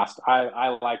blast.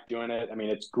 I like doing it. I mean,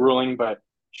 it's grueling, but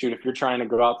shoot, if you're trying to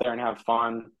go out there and have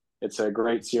fun, it's a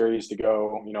great series to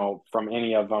go, from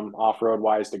any of them off road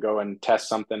wise to go and test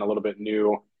something a little bit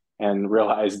new and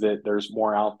realize that there's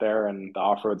more out there. And the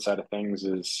off road side of things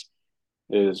is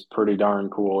pretty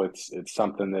darn cool. It's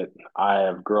something that I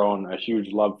have grown a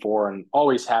huge love for and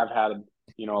always have had,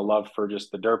 a love for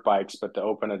just the dirt bikes, but to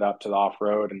open it up to the off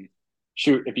road and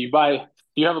shoot,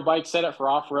 you have a bike set up for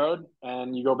off road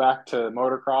and you go back to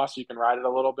motocross, you can ride it a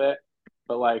little bit,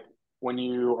 but like when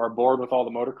you are bored with all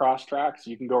the motocross tracks,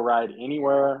 you can go ride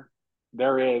anywhere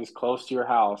there is close to your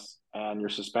house, and your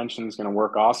suspension is going to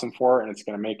work awesome for it, and it's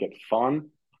going to make it fun.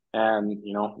 And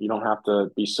you don't have to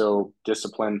be so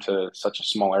disciplined to such a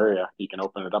small area. You can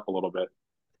open it up a little bit.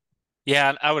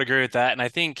 Yeah, I would agree with that. And I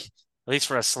think at least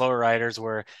for us slower riders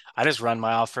where I just run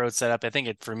my off-road setup, I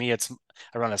think for me I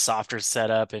run a softer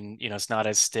setup and it's not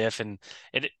as stiff and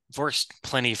it works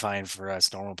plenty fine for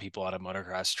us normal people on a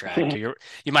motocross track.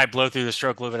 You might blow through the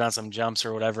stroke a little bit on some jumps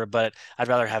or whatever, but I'd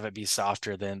rather have it be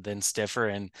softer than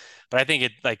stiffer. But I think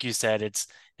it like you said, it's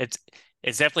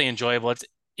It's definitely enjoyable.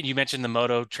 You mentioned the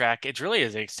moto track. It really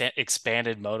is an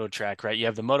expanded moto track, right? You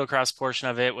have the motocross portion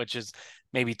of it, which is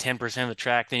maybe 10% of the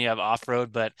track. Then you have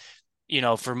off-road, but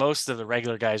for most of the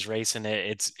regular guys racing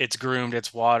it, it's groomed,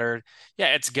 it's watered.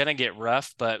 Yeah, it's gonna get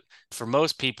rough, but for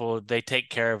most people, they take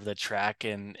care of the track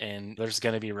and there's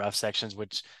gonna be rough sections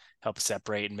which help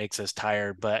separate and makes us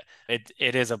tired. But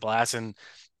it is a blast and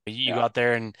you go Yeah. out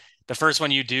there and the first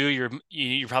one you do,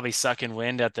 you're probably sucking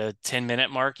wind at the 10-minute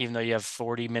mark, even though you have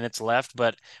 40 minutes left.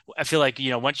 But I feel like,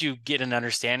 once you get an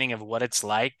understanding of what it's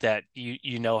like, that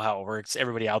you know how it works.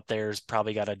 Everybody out there's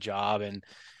probably got a job and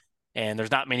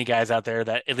there's not many guys out there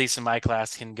that, at least in my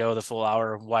class, can go the full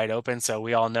hour wide open. So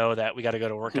we all know that we got to go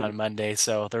to work on Monday.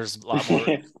 So there's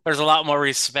a lot more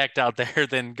respect out there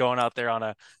than going out there on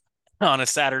a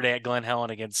Saturday at Glen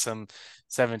Helen against some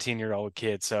 17-year-old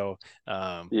kid. So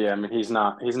Yeah, I mean he's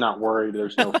not worried.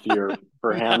 There's no fear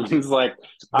for him. He's like,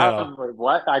 no.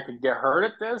 what? I could get hurt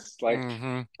at this? Like,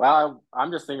 Hmm. well,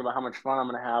 I'm just thinking about how much fun I'm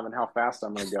gonna have and how fast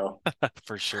I'm gonna go.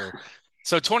 For sure.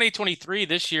 So 2023,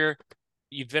 this year,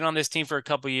 you've been on this team for a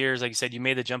couple years. Like you said, you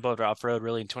made the jump over off road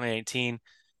really in 2018.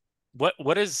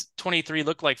 What does 23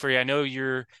 look like for you? I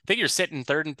think you're sitting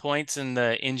third in points in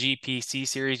the NGPC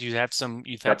series. You've had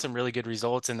Yep. some really good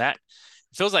results, and that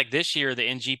feels like this year the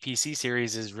NGPC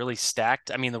series is really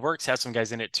stacked. I mean, the Works has some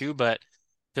guys in it too, but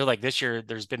I feel like this year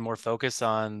there's been more focus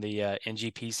on the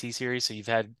NGPC series. So you've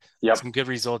had Yep. some good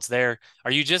results there.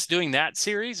 Are you just doing that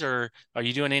series, or are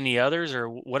you doing any others, or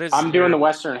what is I'm doing the your?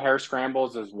 Western Hare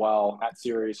Scrambles as well. That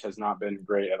series has not been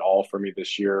great at all for me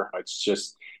this year. It's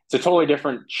a totally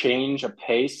different change of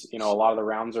pace. A lot of the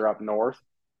rounds are up north.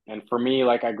 And for me,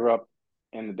 like I grew up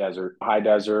in the desert, high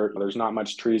desert. There's not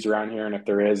much trees around here. And if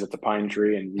there is, it's a pine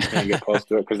tree and you can't get close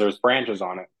to it because there's branches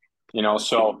on it.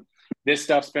 So this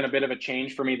stuff's been a bit of a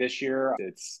change for me this year.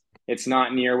 It's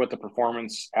not near what the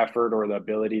performance effort or the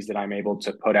abilities that I'm able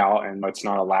to put out, and it's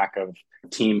not a lack of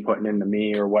team putting into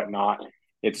me or whatnot.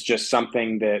 It's just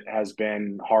something that has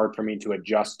been hard for me to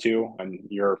adjust to. And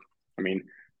I mean,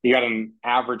 you got an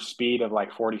average speed of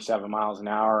like 47 miles an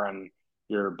hour, and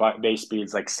your base speed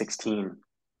is like 16.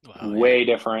 Wow, yeah, Way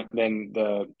different than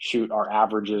our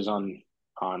averages on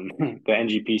the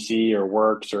NGPC or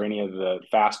Works or any of the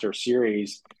faster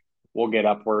series. We'll get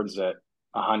upwards at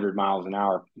 100 miles an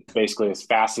hour, basically as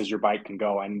fast as your bike can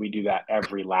go, and we do that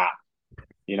every lap.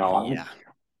 You know, yeah,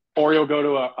 or you'll go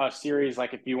to a series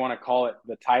like, if you want to call it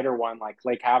the tighter one, like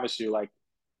Lake Havasu, like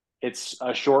it's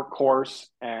a short course,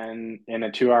 and in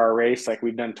a 2 hour race, like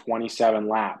we've done 27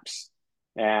 laps,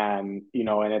 and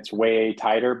it's way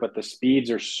tighter, but the speeds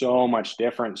are so much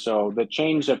different. So the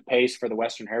change of pace for the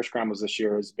Western Hare Scrambles this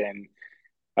year has been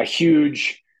a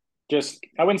huge, just,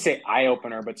 I wouldn't say eye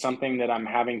opener, but something that I'm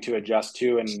having to adjust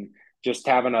to, and just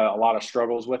having a lot of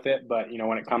struggles with it. But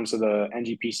when it comes to the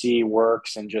NGPC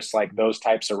Works and just like those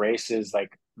types of races,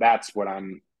 like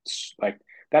like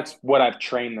that's what I've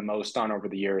trained the most on over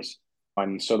the years.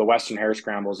 And so the Western Hare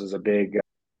Scrambles is a big, I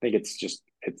think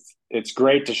it's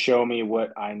great to show me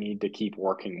what I need to keep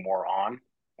working more on.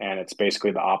 And it's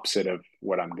basically the opposite of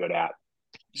what I'm good at.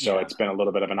 So yeah. it's been a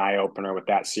little bit of an eye opener with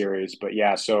that series. But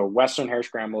yeah, so Western Hare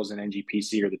Scrambles and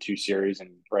NGPC are the two series. And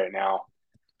right now,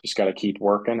 just got to keep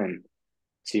working and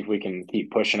see if we can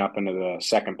keep pushing up into the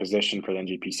second position for the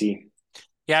NGPC.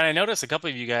 Yeah, and I noticed a couple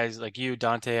of you guys, like you,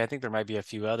 Dante, I think there might be a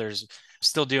few others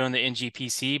still doing the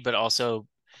NGPC, but also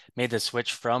made the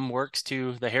switch from Works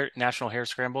to the National Hare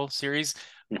Scramble series.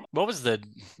 What was the,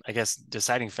 I guess,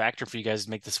 deciding factor for you guys to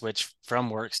make the switch from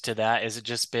Works to that? Is it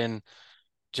just been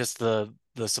just the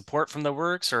support from the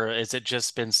Works, or is it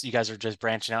just been you guys are just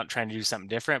branching out trying to do something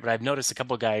different? But I've noticed a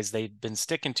couple of guys, they've been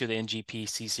sticking to the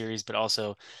NGPC series, but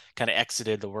also kind of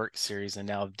exited the Works series and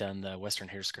now have done the Western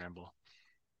Hare Scramble.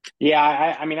 Yeah,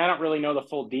 I mean, I don't really know the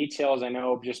full details. I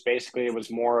know just basically it was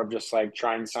more of just like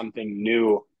trying something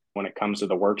new when it comes to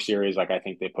the work series. Like, I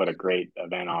think they put a great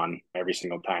event on every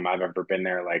single time I've ever been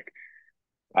there. Like,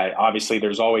 obviously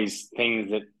there's always things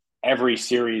that every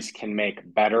series can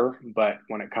make better, but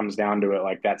when it comes down to it,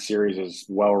 like that series is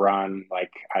well run.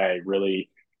 Like, I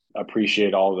really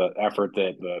appreciate all the effort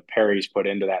that the Perrys put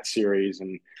into that series,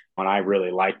 and I really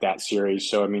like that series.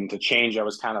 So I mean, to change, I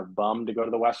was kind of bummed to go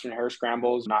to the Western Hare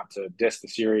Scrambles. Not to diss the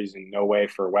series in no way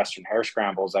for Western Hare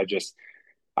Scrambles.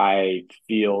 I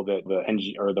feel that the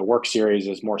NG or the work series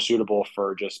is more suitable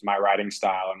for just my riding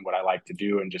style and what I like to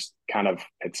do. And just kind of,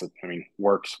 I mean,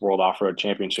 Works World Off Road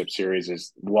Championship Series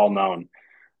is well known.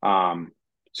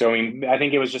 So, I mean, I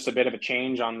think it was just a bit of a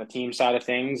change on the team side of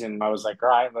things. And I was like, all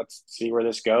right, let's see where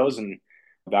this goes. And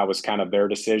that was kind of their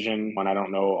decision. When I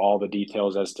don't know all the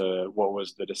details as to what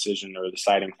was the decision or the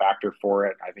deciding factor for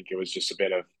it, I think it was just a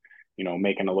bit of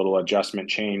making a little adjustment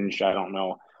change. I don't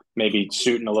know, maybe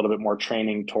suiting a little bit more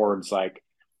training towards like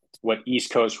what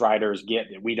East Coast riders get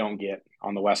that we don't get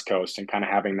on the West Coast, and kind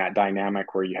of having that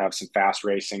dynamic where you have some fast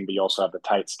racing, but you also have the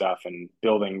tight stuff, and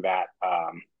building that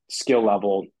skill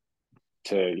level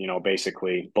to,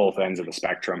 basically both ends of the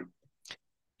spectrum.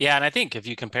 Yeah, and I think if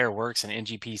you compare Works and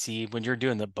NGPC, when you're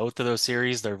doing both of those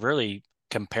series, they're really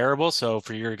comparable. So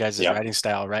for your guys' Yep. riding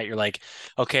style, right? You're like,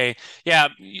 okay, yeah,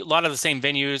 a lot of the same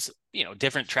venues,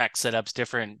 different track setups,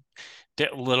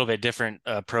 a little bit different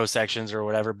pro sections or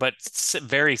whatever, but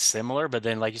very similar. But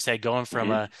then, like you said, going from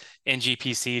Mm-hmm. a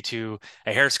NGPC to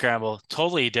a hare scramble,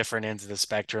 totally different ends of the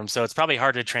spectrum. So it's probably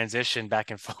hard to transition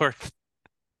back and forth.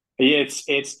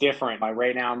 It's different. Like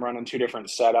right now, I'm running two different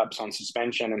setups on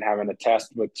suspension and having to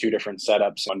test with two different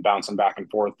setups and bouncing back and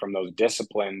forth from those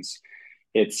disciplines.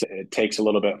 It takes a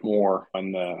little bit more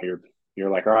when you're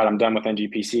like, all right, I'm done with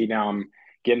NGPC now. I'm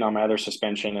getting on my other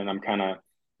suspension and I'm kind of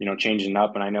changing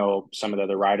up. And I know some of the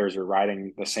other riders are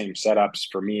riding the same setups.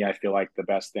 For me, I feel like the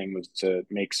best thing was to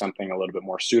make something a little bit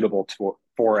more suitable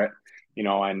for it.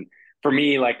 And for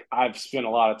me, like I've spent a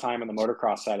lot of time in the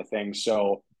motocross side of things,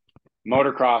 so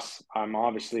motocross,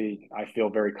 I feel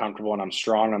very comfortable and I'm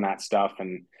strong on that stuff.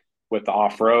 And with the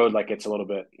off road, like it's a little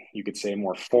bit, you could say,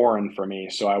 more foreign for me.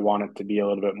 So I want it to be a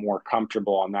little bit more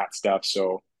comfortable on that stuff.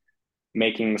 So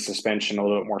making the suspension a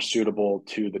little bit more suitable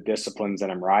to the disciplines that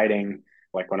I'm riding.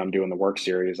 Like when I'm doing the work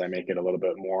series, I make it a little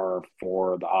bit more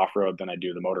for the off road than I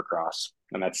do the motocross.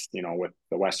 And that's, with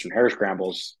the Western Hare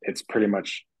Scrambles, it's pretty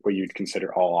much what you'd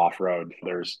consider all off road.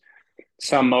 There's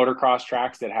some motocross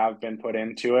tracks that have been put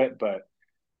into it, but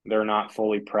they're not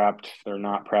fully prepped. They're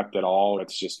not prepped at all.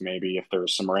 It's just maybe if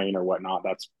there's some rain or whatnot,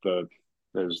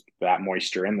 there's that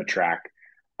moisture in the track.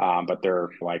 But they're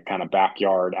like kind of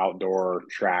backyard outdoor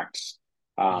tracks,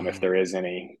 if Mhm. there is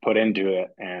any put into it,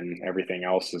 and everything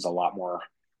else is a lot more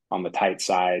on the tight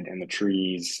side in the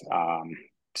trees,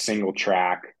 single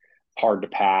track, hard to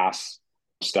pass,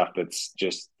 stuff that's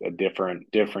just a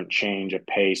different change of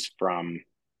pace from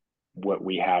what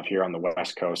we have here on the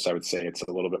West Coast. I would say it's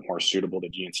a little bit more suitable to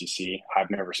GNCC. I've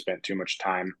never spent too much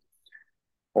time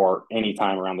or any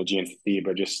time around the GNCC,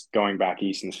 but just going back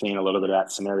east and seeing a little bit of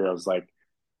that scenario is like,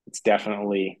 it's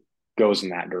definitely goes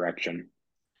in that direction.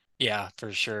 Yeah,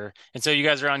 for sure. And so you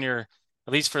guys are on at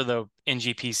least for the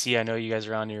NGPC, I know you guys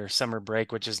are on your summer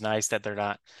break, which is nice that you're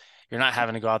not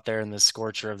having to go out there in the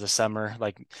scorcher of the summer.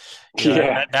 Like,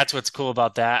 Yeah, that's what's cool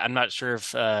about that. I'm not sure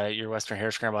if your Western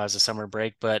Hare Scramble has a summer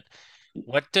break, but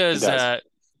what it does does.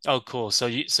 oh cool. So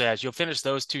as you'll finish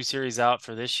those two series out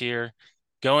for this year,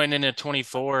 going into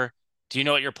 24, do you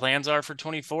know what your plans are for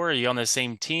 24? Are you on the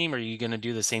same team? Are you going to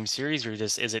do the same series, or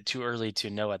just is it too early to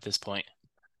know at this point?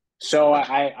 So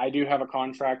I do have a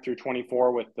contract through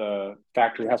 24 with the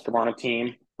factory Husqvarna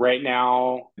team. Right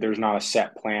now, there's not a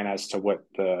set plan as to what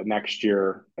the next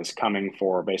year is coming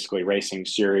for basically racing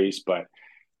series, but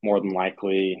more than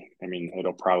likely, I mean,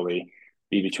 it'll probably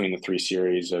be between the three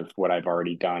series of what I've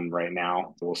already done right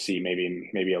now. We'll see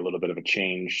maybe a little bit of a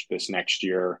change this next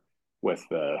year with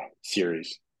the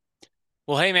series.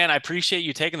 Well, hey man, I appreciate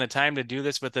you taking the time to do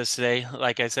this with us today.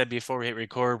 Like I said before we hit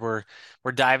record, we're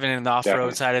diving into the off-road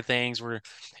Definitely. side of things.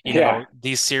 Yeah.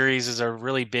 These series are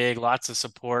really big, lots of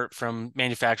support from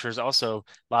manufacturers, also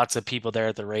lots of people there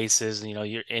at the races.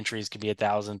 Your entries could be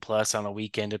 1,000 plus on a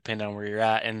weekend, depending on where you're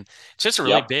at. And it's just a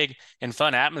really Yep. big and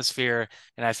fun atmosphere.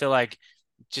 And I feel like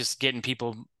just getting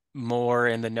people more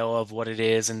in the know of what it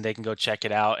is and they can go check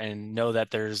it out and know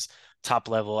that there's top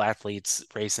level athletes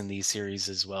racing these series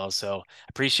as well. So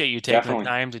appreciate you taking the Definitely.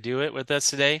 time to do it with us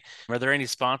today. Are there any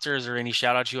sponsors or any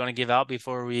shout outs you want to give out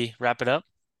before we wrap it up?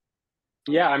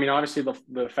 Yeah, I mean, obviously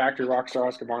the factory Rockstar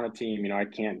Husqvarna team. I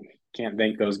can't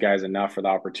thank those guys enough for the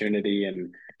opportunity.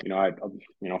 And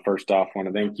first off, want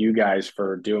to thank you guys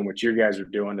for doing what you guys are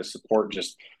doing to support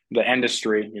just the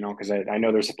industry. Because I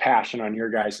know there's a passion on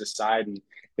your guys' side, and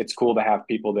it's cool to have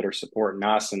people that are supporting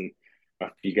us. And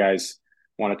if you guys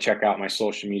want to check out my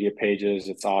social media pages,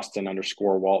 it's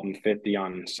Austin_Walton50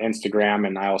 on Instagram,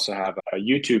 and I also have a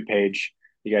YouTube page.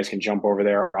 You guys can jump over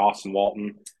there, Austin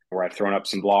Walton, where I've thrown up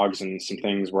some blogs and some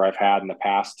things where I've had in the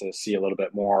past to see a little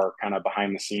bit more kind of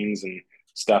behind the scenes and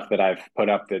stuff that I've put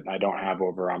up that I don't have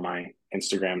over on my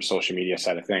Instagram social media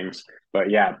side of things.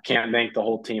 But yeah, can't thank the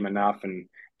whole team enough. And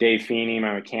Dave Feeney,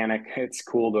 my mechanic, it's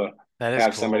cool to That is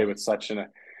have somebody cool. with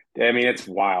I mean, it's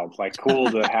wild, like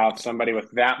cool to have somebody with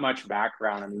that much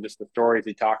background. I mean, just the stories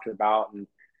he talked about and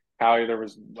how there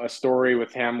was a story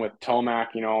with him with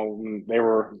Tomac, they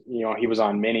were, he was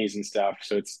on minis and stuff.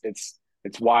 So it's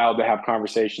wild to have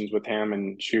conversations with him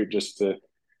and shoot just to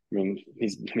I mean,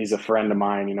 he's a friend of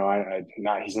mine.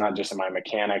 He's not just my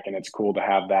mechanic, and it's cool to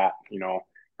have that,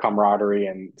 camaraderie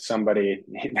and somebody.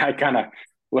 I kind of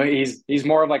well, he's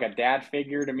more of like a dad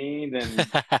figure to me than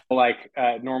like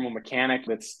a normal mechanic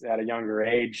that's at a younger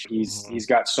age. He's Mhm. he's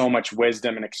got so much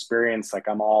wisdom and experience. Like,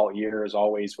 I'm all ears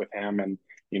always with him, and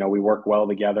we work well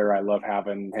together. I love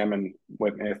having him and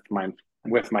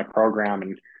with my program,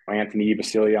 and Anthony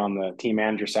Basilia on the team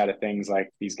manager side of things. Like,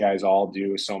 these guys all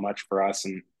do so much for us,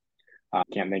 and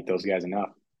can't thank those guys enough.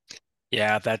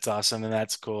 Yeah, that's awesome. And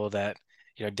that's cool that,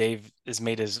 Dave has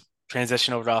made his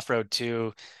transition over to off-road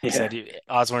too. He said Yeah,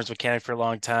 Osborne's mechanic for a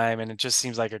long time, and it just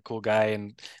seems like a cool guy.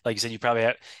 And like you said,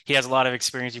 he has a lot of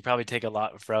experience. You probably take a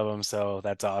lot from him. So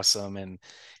that's awesome.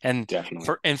 And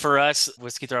definitely. for us,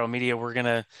 Whiskey Throttle Media, we're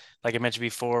gonna, like I mentioned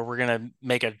before, we're gonna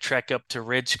make a trek up to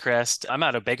Ridgecrest. I'm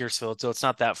out of Bakersfield, so it's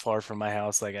not that far from my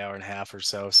house, like an hour and a half or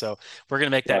so. So we're gonna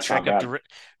make Yeah, that it's not trek up to bad.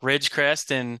 Ridgecrest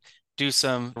and do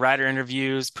some rider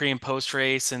interviews pre and post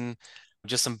race and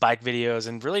just some bike videos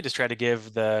and really just try to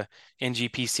give the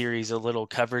NGP series a little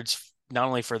coverage, not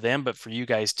only for them, but for you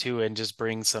guys too, and just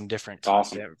bring some different It's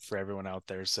awesome. content for everyone out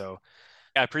there. So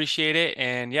I appreciate it.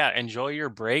 And yeah, enjoy your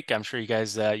break. I'm sure you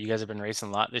guys have been racing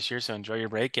a lot this year, so enjoy your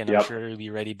break. And I'm Yep. sure you'll be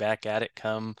ready back at it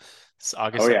come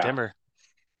August, Oh yeah, September.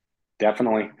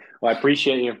 definitely. Well, I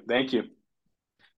appreciate you. Thank you.